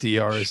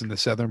 DR is in the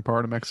southern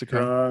part of Mexico.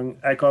 Strong.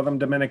 I call them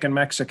Dominican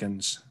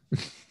Mexicans,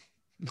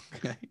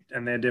 Okay.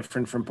 and they're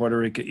different from Puerto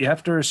Rico. You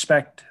have to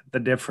respect the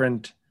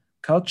different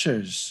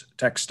cultures,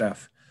 tech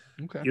stuff.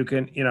 Okay. You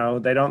can,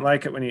 they don't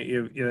like it when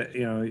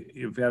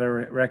you've got to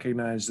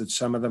recognize that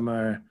some of them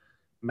are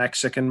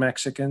Mexican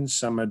Mexicans,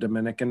 some are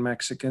Dominican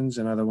Mexicans,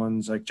 and other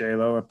ones like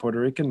J-Lo are Puerto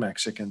Rican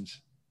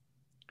Mexicans.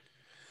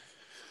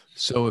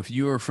 So if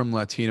you are from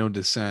Latino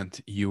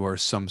descent, you are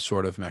some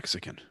sort of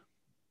Mexican.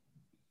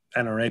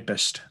 And a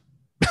rapist.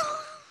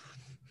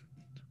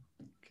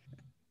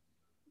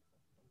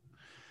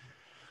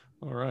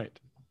 All right.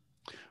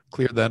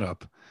 Clear that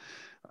up.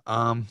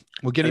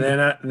 We're getting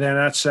And they're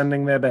not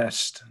sending their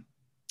best,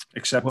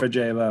 except for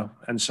J-Lo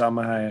and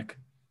Salma Hayek.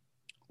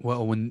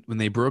 well when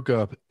they broke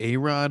up,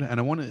 A-Rod, and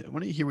I want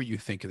to hear what you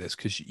think of this,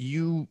 because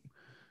you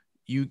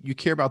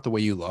care about the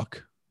way you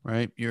look,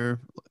 right?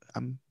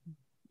 I'm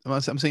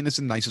saying this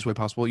in the nicest way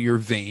possible. You're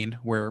vain,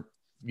 where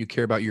you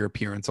care about your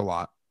appearance a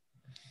lot.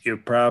 You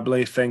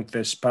probably think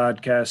this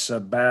podcast's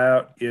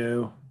about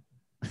you.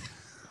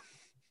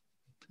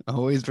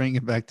 Always bring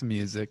it back to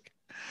music.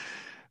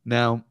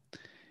 Now,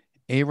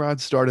 A-Rod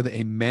started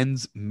a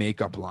men's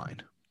makeup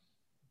line.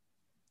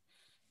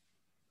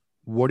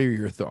 What are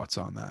your thoughts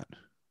on that?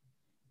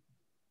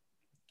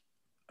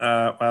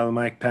 Well,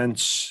 Mike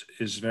Pence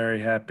is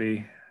very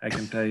happy. I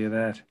can tell you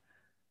that.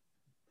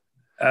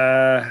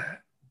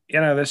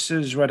 This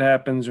is what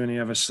happens when you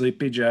have a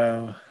Sleepy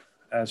Joe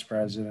as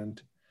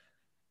president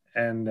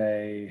and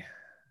a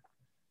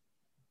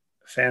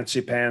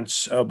fancy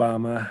pants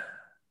Obama.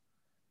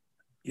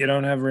 You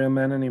don't have real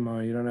men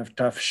anymore. You don't have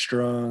tough,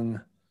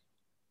 strong,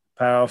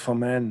 powerful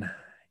men.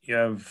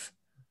 They're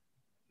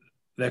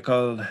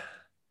called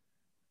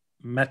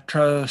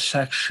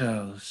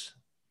metrosexuals.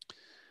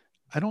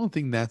 I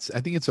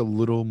think it's a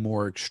little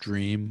more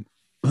extreme.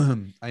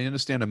 I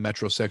understand a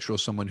metrosexual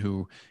is someone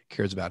who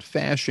cares about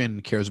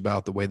fashion, cares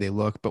about the way they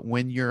look, but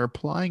when you're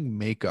applying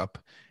makeup,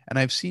 and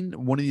I've seen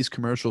one of these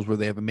commercials where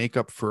they have a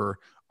makeup for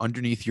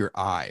underneath your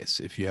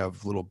eyes. If you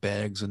have little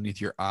bags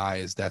underneath your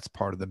eyes, that's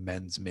part of the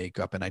men's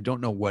makeup. And I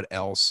don't know what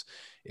else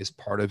is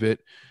part of it.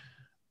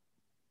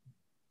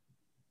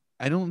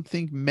 I don't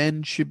think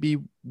men should be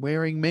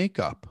wearing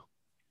makeup.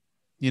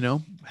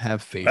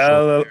 Have facial.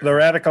 Well, the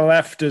radical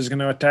left is going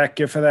to attack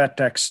you for that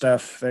tech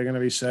stuff. They're going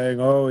to be saying,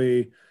 "Oh,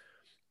 he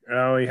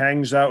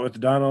hangs out with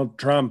Donald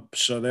Trump,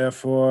 so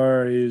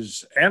therefore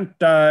he's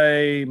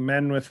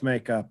anti-men with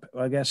makeup."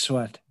 Well, guess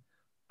what?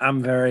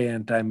 I'm very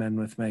anti-men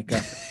with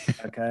makeup.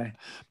 Okay.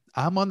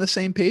 I'm on the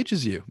same page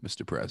as you,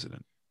 Mr.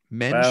 President.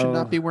 Men should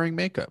not be wearing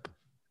makeup.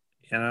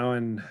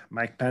 And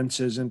Mike Pence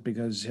isn't,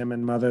 because him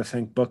and Mother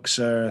think books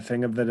are a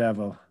thing of the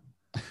devil.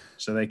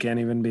 So they can't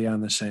even be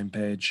on the same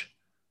page.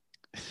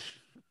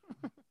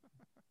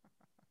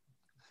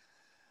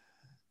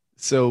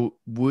 So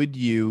would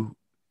you,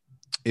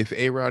 if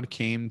A-Rod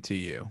came to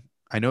you,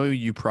 I know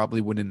you probably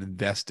wouldn't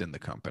invest in the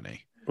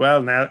company.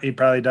 Well, now he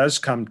probably does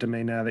come to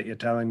me now that you're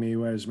telling me he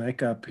wears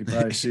makeup. He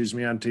probably sees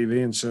me on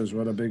TV and says,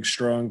 "What a big,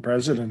 strong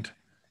president."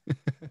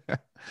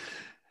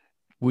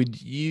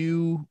 Would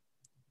you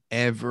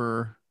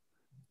ever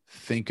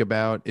think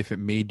about if it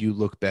made you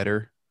look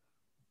better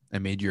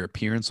and made your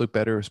appearance look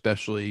better,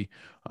 especially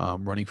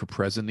running for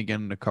president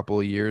again in a couple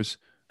of years,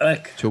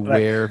 to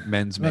wear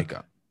men's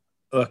makeup?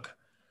 Look,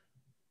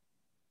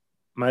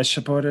 my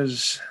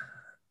supporters,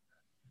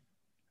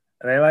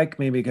 they like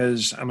me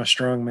because I'm a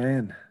strong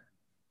man,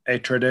 a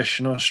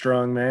traditional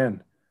strong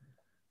man.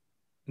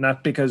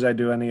 Not because I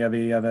do any of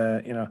the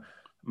other,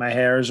 my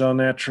hair is all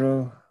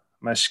natural.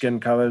 My skin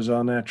color is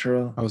all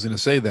natural. I was going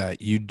to say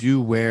that you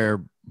do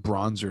wear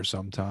bronzer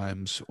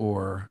sometimes,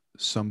 or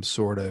some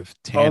sort of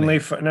tanning.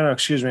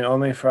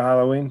 Only for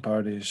Halloween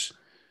parties.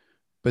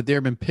 But there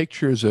have been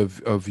pictures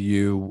of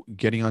you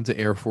getting onto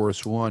Air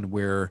Force One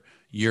where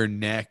your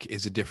neck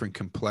is a different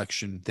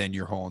complexion than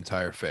your whole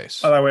entire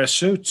face. Well, I wear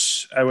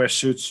suits. I wear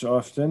suits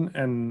often,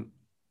 and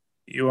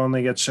you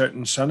only get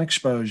certain sun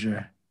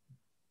exposure.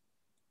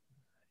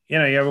 You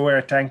ever wear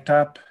a tank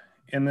top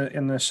in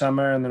the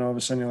summer, and then all of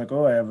a sudden you're like,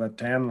 "Oh, I have a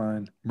tan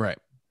line." Right.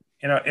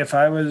 If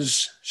I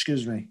was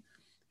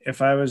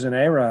an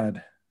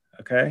A-Rod,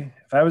 okay,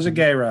 if I was a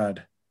gay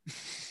rod,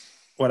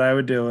 what I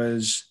would do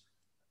is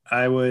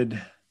I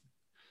would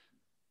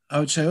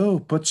say, "Oh,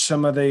 put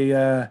some of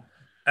the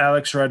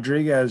Alex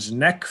Rodriguez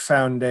neck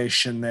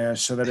foundation there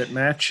so that it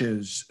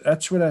matches."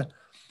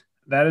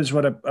 That is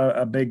what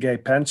a big gay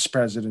Pence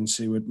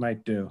presidency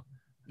might do.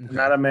 Okay.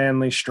 Not a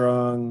manly,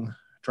 strong,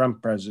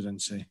 Trump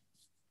presidency.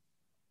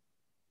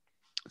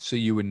 So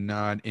you would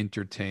not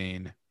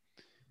entertain.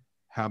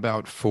 How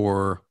about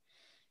for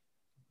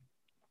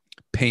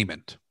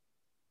payment?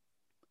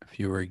 If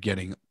you were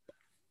getting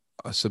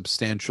a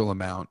substantial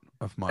amount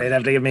of money, They'd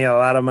have to give me a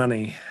lot of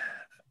money.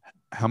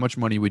 how much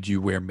money would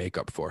you wear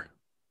makeup for?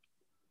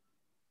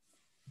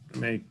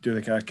 Let me do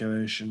the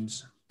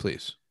calculations.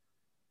 Please.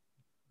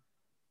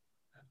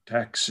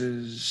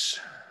 Taxes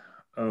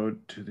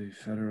owed to the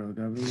federal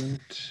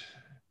government,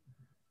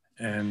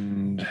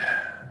 and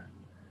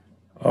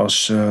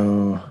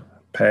also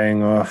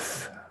paying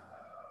off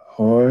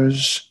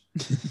whores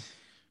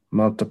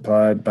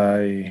multiplied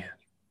by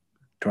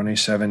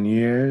 27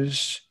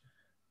 years,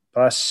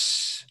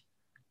 plus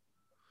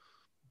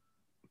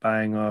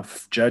buying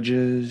off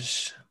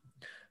judges.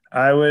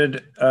 I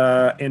would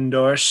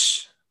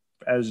endorse,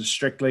 as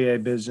strictly a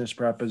business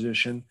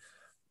proposition,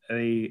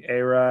 the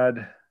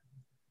A-Rod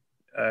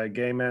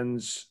gay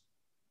men's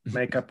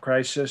makeup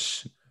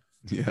crisis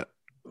Yeah.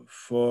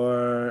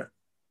 for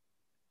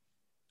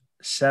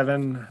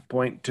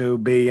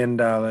 $7.2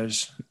 billion.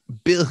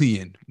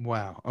 Billion.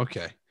 Wow.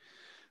 Okay.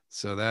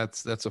 So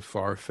that's a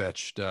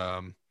far-fetched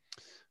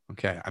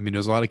okay. I mean,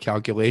 there's a lot of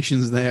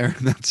calculations there.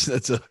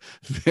 That's a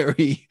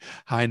very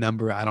high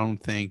number. I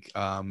don't think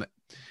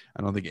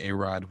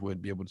A-Rod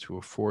would be able to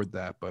afford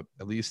that, but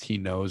at least he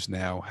knows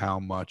now how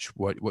much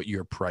what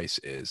your price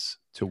is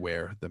to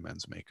wear the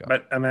men's makeup.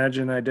 But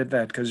imagine I did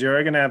that, because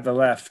you're going to have the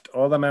left.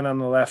 All the men on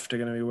the left are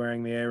going to be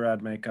wearing the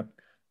A-Rod makeup.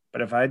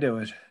 But if I do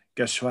it,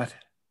 guess what?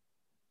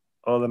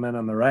 All the men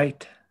on the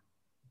right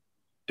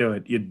do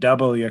it. You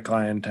double your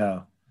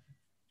clientele.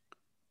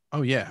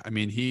 Oh yeah. I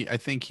mean, I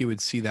think he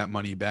would see that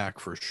money back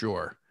for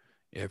sure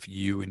if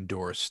you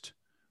endorsed,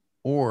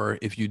 or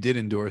if you did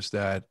endorse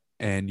that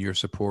and your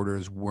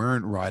supporters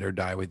weren't ride or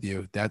die with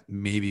you, that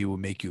maybe will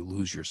make you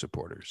lose your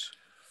supporters.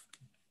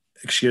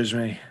 Excuse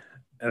me.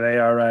 They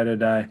are ride or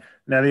die.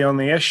 Now, the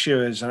only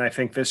issue is, and I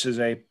think this is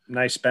a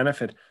nice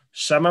benefit,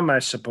 some of my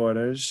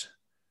supporters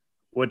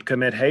would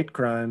commit hate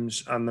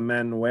crimes on the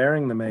men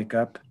wearing the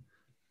makeup.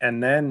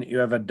 And then you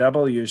have a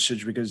double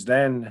usage, because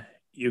then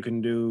you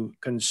can do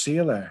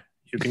concealer.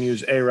 You can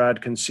use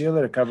A-Rod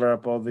concealer to cover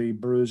up all the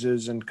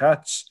bruises and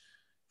cuts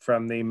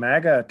from the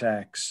MAGA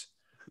attacks.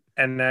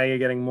 And now you're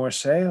getting more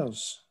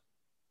sales.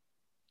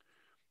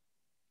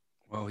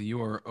 Well,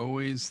 you are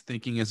always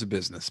thinking as a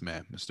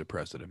businessman, Mr.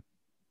 President.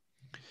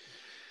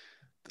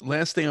 The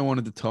last thing I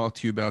wanted to talk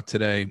to you about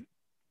today,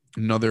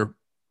 another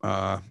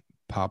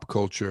pop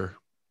culture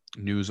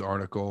news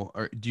article.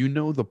 Do you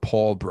know the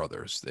Paul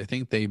brothers? I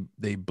think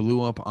they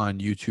blew up on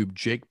YouTube.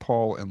 Jake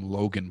Paul and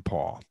Logan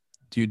Paul.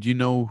 Do you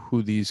know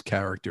who these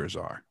characters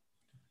are?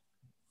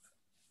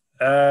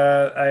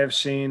 I have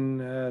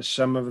seen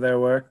some of their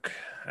work.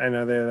 I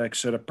know they're like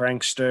sort of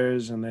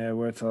pranksters, and they're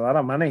worth a lot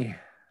of money,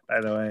 by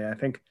the way. I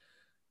think,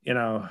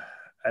 I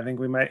think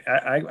we might,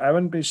 I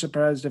wouldn't be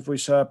surprised if we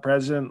saw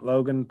President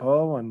Logan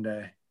Paul one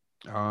day.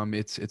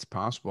 It's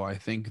possible. I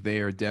think they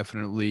are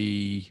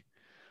definitely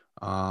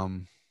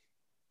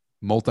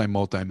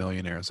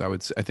multi-millionaires. I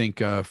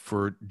think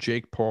for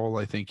Jake Paul,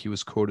 I think he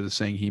was quoted as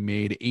saying he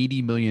made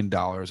 $80 million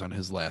on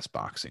his last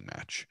boxing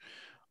match.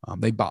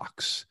 They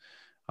box.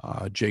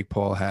 Jake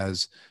Paul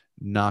has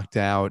knocked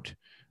out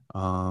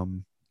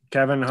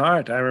Kevin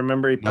Hart. I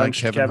remember he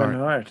punched Kevin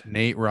Hart.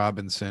 Nate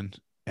Robinson,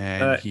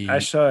 and I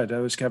saw it.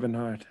 That was Kevin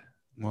Hart.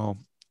 Well,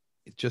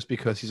 just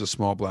because he's a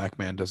small black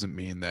man doesn't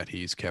mean that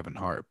he's Kevin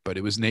Hart. But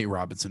it was Nate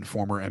Robinson,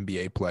 former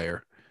NBA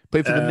player,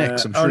 played for the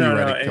Knicks. I'm sure you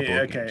read a couple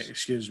of games.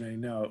 Excuse me.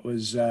 No, it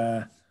was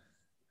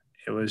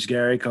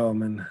Gary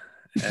Coleman,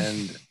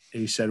 and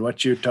he said,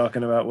 "What you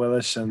talking about,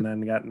 Willis?" And then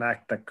got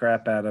knocked the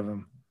crap out of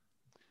him.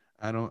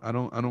 I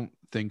don't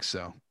think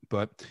so.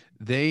 But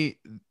they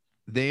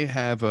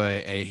have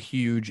a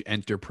huge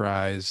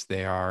enterprise.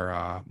 They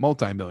are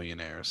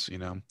multimillionaires,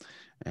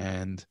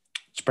 and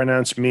it's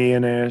pronounced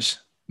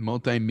millionaires.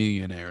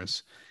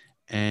 Multimillionaires.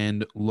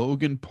 And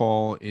Logan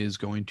Paul is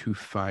going to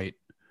fight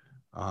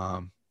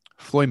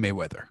Floyd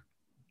Mayweather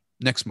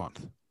next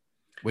month,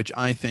 which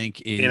I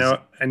think is,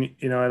 and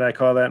you know what I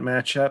call that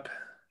matchup?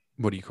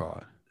 What do you call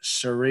it?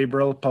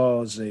 Cerebral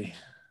palsy.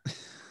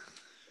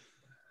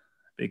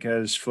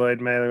 Because Floyd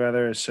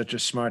Mayweather is such a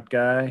smart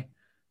guy,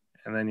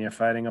 and then you're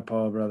fighting a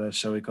Paul brother,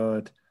 so we call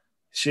it.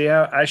 See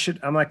how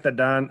I'm like the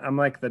Don. I'm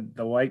like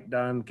the white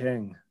Don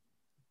King.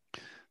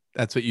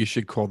 That's what you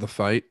should call the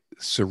fight,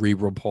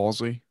 cerebral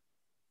palsy.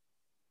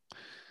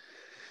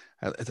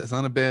 It's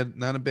not a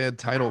bad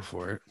title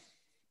for it.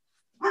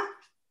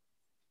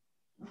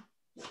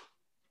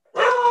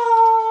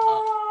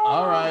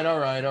 All right.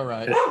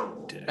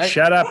 Hey.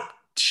 Shut up,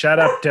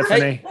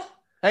 Tiffany.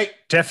 Hey,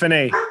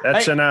 Tiffany,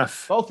 that's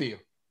enough. Both of you.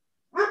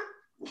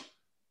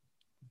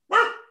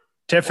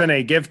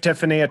 Tiffany, give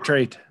Tiffany a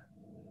treat.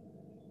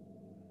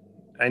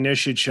 I knew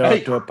she'd show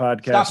up to a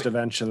podcast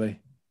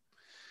eventually.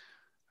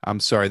 I'm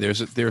sorry.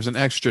 There's an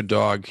extra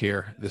dog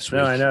here this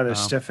week. No, I know.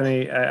 There's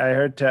Tiffany.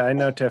 I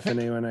know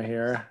Tiffany when I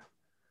hear her.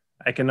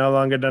 I can no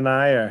longer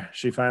deny her.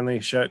 She finally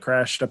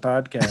crashed a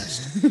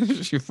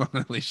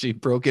podcast. She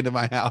broke into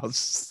my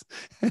house,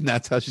 and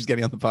that's how she's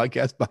getting on the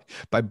podcast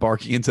by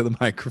barking into the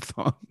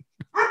microphone.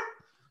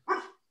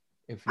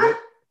 If you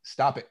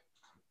stop it,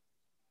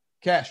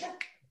 Cash,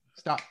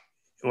 stop.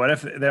 What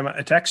if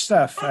they're tech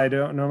stuff? I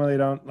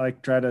don't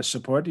like try to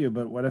support you,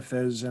 but what if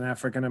there's an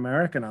African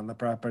American on the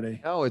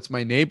property? No, it's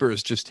my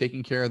neighbors just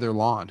taking care of their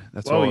lawn.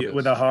 That's all it is.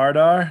 With a hard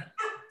R?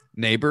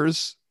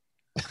 Neighbors?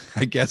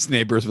 I guess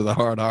neighbors with a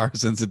hard R,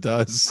 since it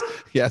does.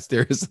 Yes,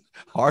 there's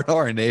hard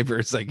R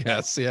neighbors, I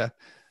guess. Yeah.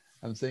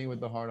 I'm saying with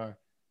the hard R.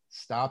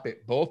 Stop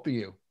it, both of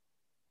you.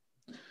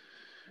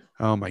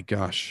 Oh my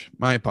gosh.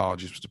 My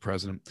apologies, Mr.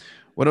 President.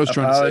 What I was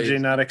trying to say. Apology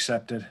not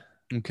accepted.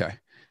 Okay.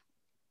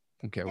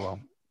 Well,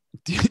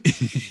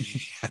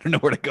 I don't know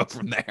where to go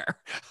from there.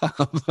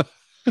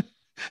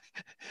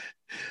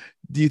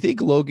 Do you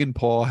think Logan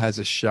Paul has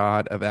a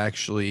shot of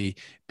actually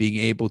being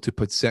able to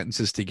put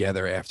sentences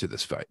together after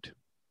this fight?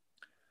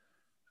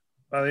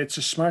 Well, it's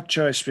a smart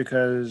choice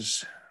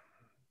because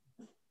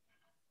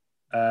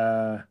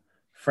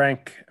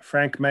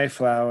Frank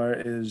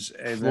Mayflower is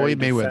a Floyd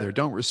Mayweather.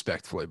 Don't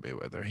respect Floyd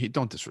Mayweather.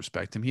 Don't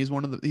disrespect him. He's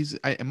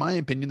in my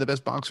opinion, the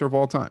best boxer of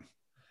all time.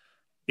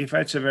 He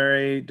fights a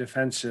very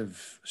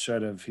defensive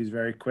he's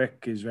very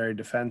quick. He's very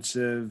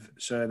defensive.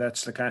 So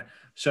that's the kind.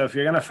 So if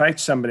you're going to fight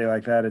somebody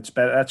like that, it's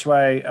better. That's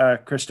why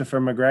Christopher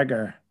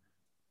McGregor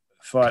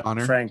fought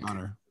Frank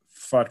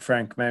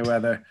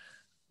Mayweather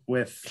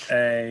with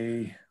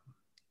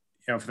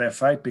for their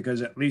fight,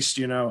 because at least,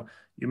 you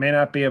may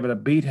not be able to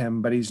beat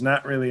him, but he's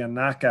not really a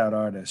knockout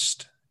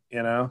artist,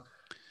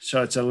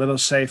 So it's a little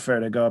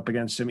safer to go up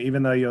against him,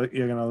 even though you're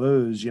going to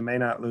lose. You may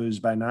not lose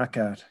by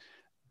knockout.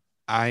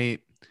 I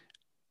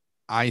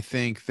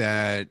think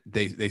that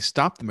they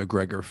stopped the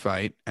McGregor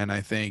fight, and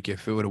I think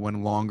if it would have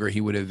went longer, he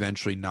would have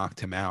eventually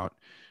knocked him out.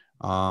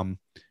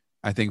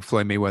 I think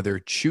Floyd Mayweather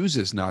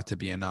chooses not to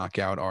be a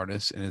knockout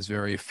artist and is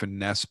very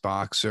finesse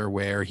boxer,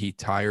 where he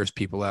tires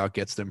people out,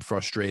 gets them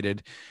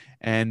frustrated,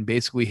 and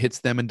basically hits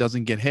them and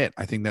doesn't get hit.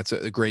 I think that's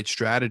a great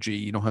strategy.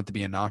 You don't have to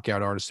be a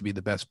knockout artist to be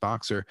the best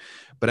boxer,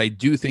 but I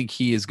do think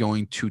he is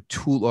going to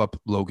tool up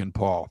Logan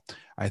Paul.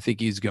 I think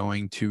he's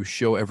going to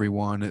show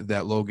everyone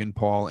that Logan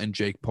Paul and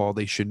Jake Paul,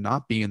 they should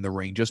not be in the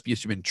ring just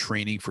because you've been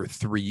training for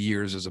 3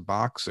 years as a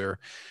boxer.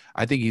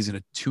 I think he's going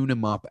to tune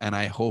him up, and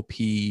I hope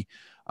he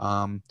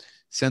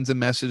sends a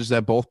message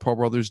that both Paul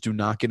brothers do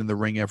not get in the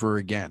ring ever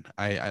again.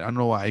 I don't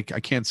know why. I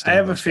can't stand. I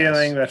have a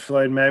feeling that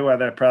Floyd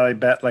Mayweather probably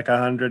bet like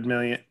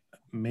 $100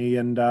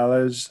 million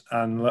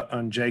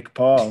on Jake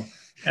Paul.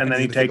 And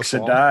then he takes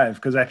a dive,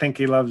 because I think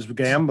he loves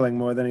gambling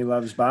more than he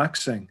loves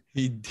boxing.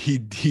 He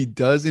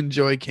does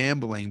enjoy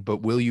gambling, but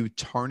will you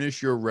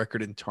tarnish your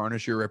record and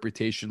tarnish your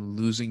reputation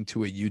losing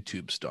to a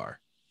YouTube star?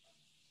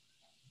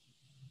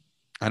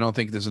 I don't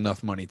think there's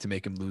enough money to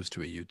make him lose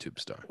to a YouTube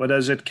star. Well,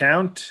 does it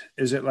count?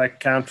 Is it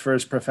like count for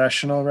his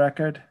professional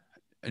record?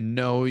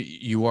 No,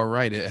 you are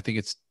right. I think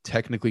it's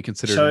technically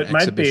considered. So it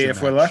might be,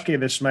 if we're lucky,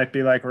 this might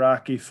be like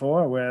Rocky IV,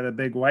 where the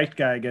big white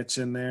guy gets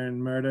in there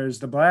and murders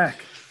the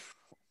black.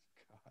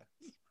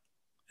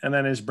 And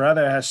then his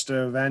brother has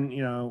to I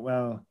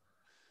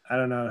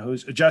don't know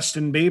who's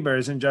Justin Bieber.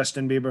 Isn't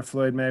Justin Bieber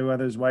Floyd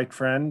Mayweather's white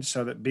friend?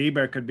 So that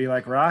Bieber could be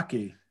like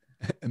Rocky.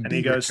 And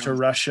he goes to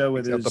Russia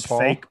with his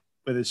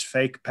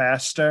fake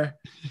pastor,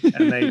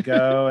 and they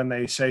go and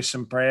they say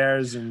some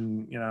prayers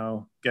and,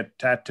 get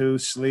tattoo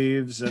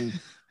sleeves. And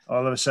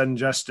all of a sudden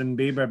Justin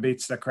Bieber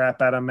beats the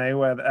crap out of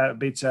Mayweather,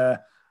 beats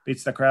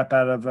the crap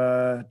out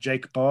of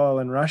Jake Paul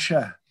in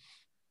Russia.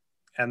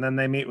 And then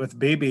they meet with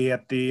Bibi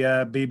at the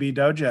Bi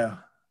Dojo.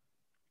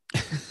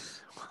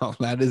 Well,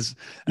 that's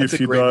if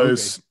he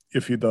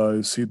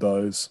dies, he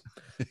dies.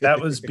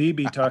 That was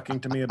Bibi talking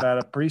to me about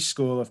a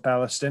preschool of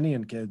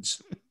Palestinian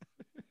kids.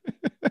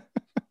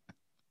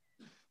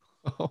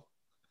 Oh,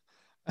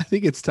 I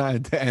think it's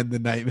time to end the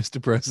night,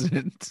 Mr.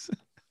 President.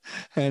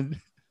 And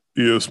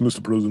yes,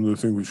 Mr. President,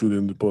 I think we should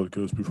end the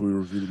podcast before we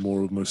reveal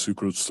more of my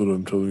secrets that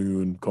I'm telling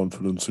you in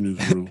confidence in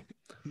Israel.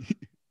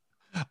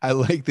 I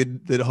like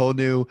the whole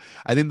new.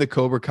 I think the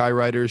Cobra Kai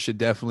writers should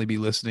definitely be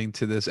listening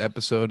to this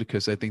episode,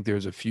 because I think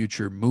there's a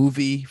future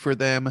movie for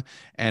them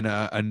and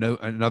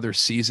another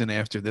season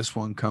after this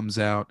one comes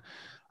out.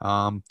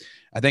 I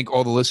thank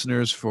all the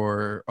listeners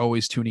for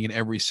always tuning in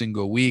every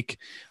single week.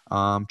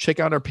 Check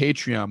out our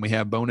Patreon. We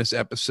have bonus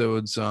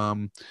episodes.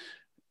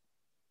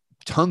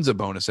 Tons of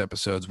bonus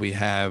episodes. We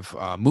have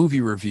movie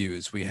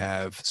reviews. We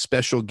have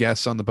special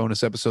guests on the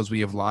bonus episodes. We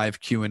have live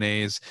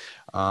Q&As.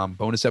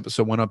 Bonus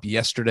episode went up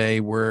yesterday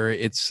where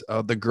it's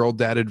the Girl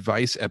Dad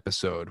Advice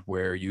episode,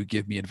 where you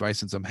give me advice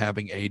since I'm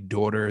having a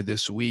daughter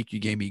this week. You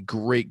gave me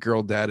great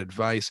Girl Dad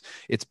advice.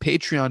 It's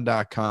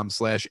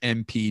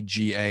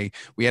patreon.com/MPGA.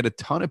 We had a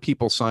ton of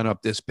people sign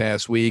up this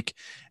past week,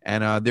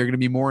 and there are going to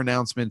be more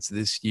announcements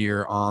this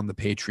year on the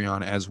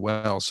Patreon as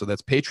well. So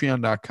that's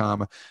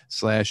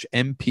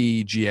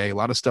patreon.com/MPGA. A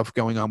lot of stuff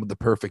going on with the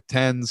Perfect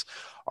Tens.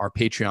 Our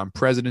Patreon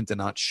president did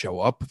not show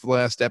up for the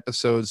last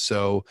episode,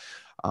 so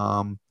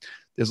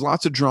there's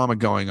lots of drama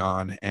going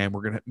on, and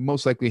we're going to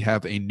most likely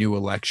have a new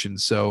election.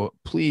 So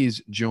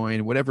please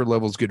join whatever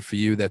level is good for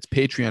you. That's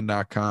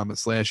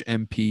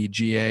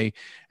patreon.com/MPGA.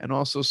 And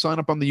also sign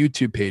up on the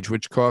YouTube page,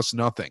 which costs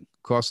nothing.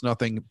 Costs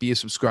nothing. Be a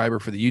subscriber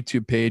for the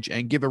YouTube page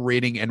and give a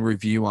rating and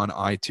review on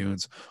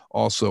iTunes.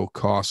 Also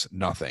costs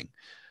nothing.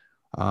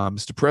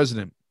 Mr.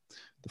 President,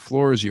 the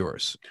floor is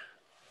yours.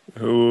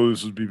 Hello,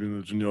 this is Bibi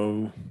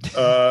Netanyahu.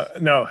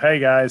 No, hey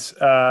guys.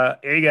 I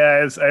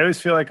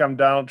always feel like I'm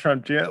Donald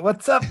Trump Jr.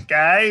 What's up,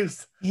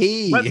 guys?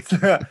 Hey. What's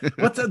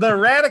the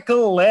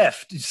radical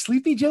left?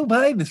 Sleepy Joe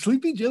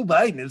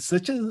Biden is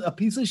such a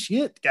piece of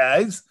shit,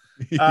 guys.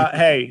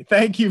 Hey,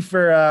 thank you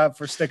for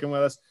sticking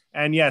with us.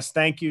 And yes,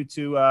 thank you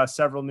to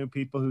several new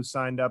people who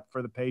signed up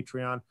for the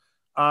Patreon.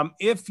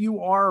 If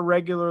you are a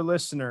regular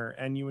listener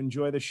and you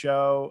enjoy the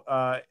show,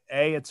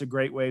 it's a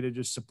great way to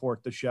just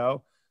support the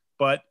show.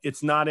 But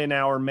it's not in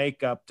our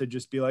makeup to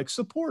just be like,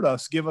 support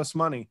us, give us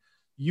money.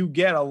 You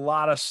get a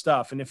lot of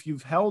stuff. And if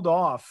you've held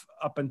off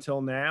up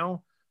until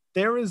now,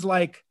 there is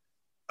like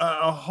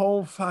a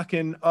whole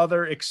fucking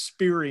other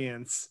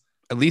experience.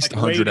 At least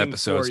like 100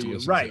 episodes to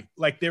listen right. to.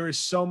 Like there is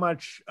so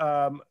much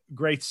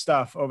great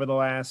stuff over the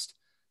last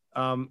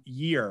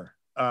year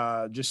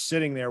just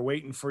sitting there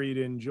waiting for you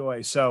to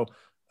enjoy. So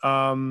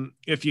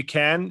if you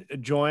can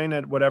join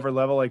at whatever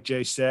level, like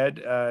Jay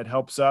said, it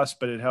helps us,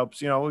 but it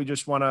helps, we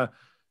just want to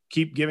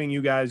keep giving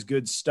you guys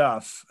good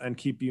stuff and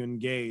keep you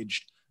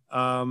engaged.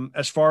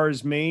 As far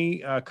as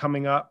me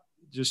coming up,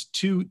 just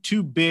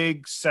two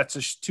big sets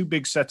of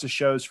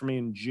shows for me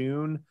in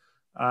June.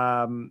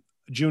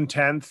 June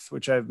 10th,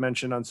 which I've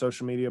mentioned on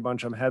social media a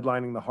bunch. I'm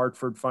headlining the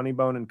Hartford Funny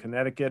Bone in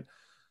Connecticut.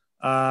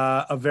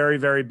 A very,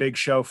 very big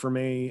show for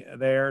me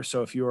there.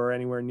 So if you are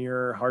anywhere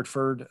near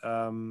Hartford,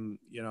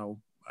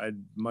 I'd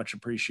much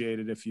appreciate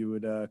it if you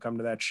would come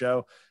to that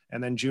show.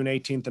 And then June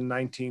 18th and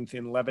 19th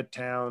in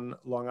Levittown,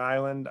 Long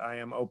Island, I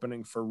am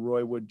opening for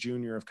Roy Wood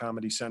Jr. of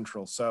Comedy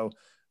Central. So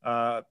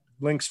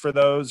links for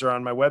those are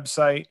on my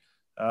website.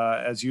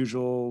 As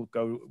usual,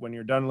 go when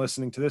you're done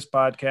listening to this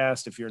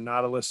podcast. If you're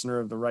not a listener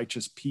of the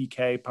Righteous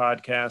PK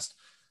podcast,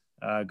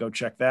 go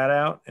check that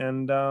out.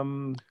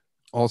 And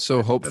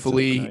also,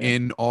 hopefully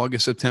in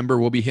August, September,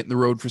 we'll be hitting the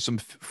road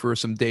for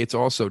some dates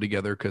also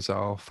together, because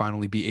I'll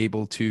finally be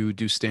able to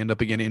do stand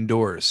up again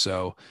indoors.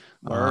 So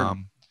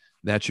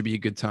that should be a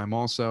good time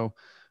also.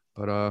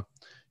 But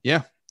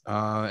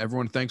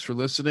everyone, thanks for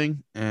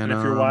listening. And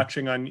if you're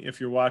watching on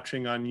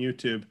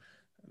YouTube,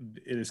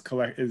 it is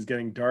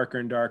getting darker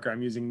and darker.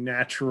 I'm using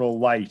natural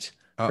light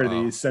for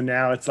these, so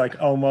now it's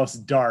like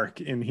almost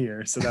dark in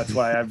here. So that's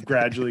why I've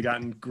gradually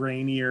gotten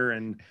grainier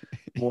and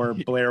more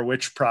Blair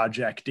Witch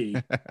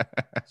Project-y.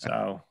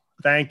 So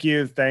thank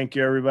you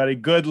everybody.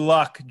 Good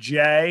luck,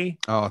 Jay.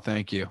 Oh,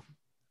 thank you.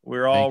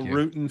 We're all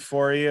rooting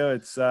for you.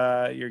 It's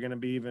you're going to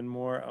be even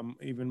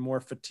more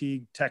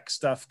fatigued tech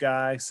stuff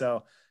guy.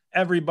 So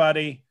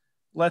everybody,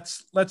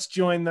 let's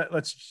join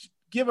let's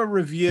give a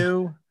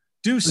review.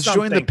 Let's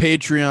join the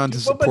Patreon to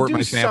support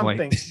my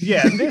family.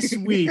 Yeah, this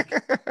week,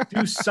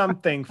 do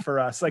something for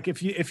us. Like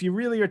if you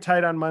really are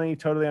tight on money,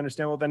 totally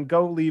understand. Well, then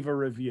go leave a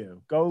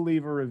review. Go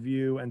leave a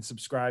review and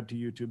subscribe to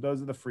YouTube.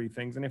 Those are the free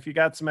things. And if you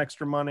got some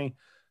extra money,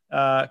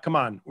 come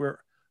on.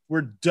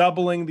 We're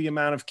doubling the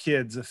amount of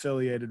kids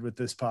affiliated with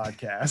this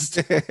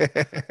podcast.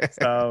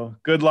 So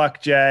good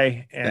luck,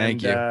 Jay. And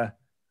thank you.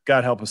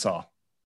 God help us all.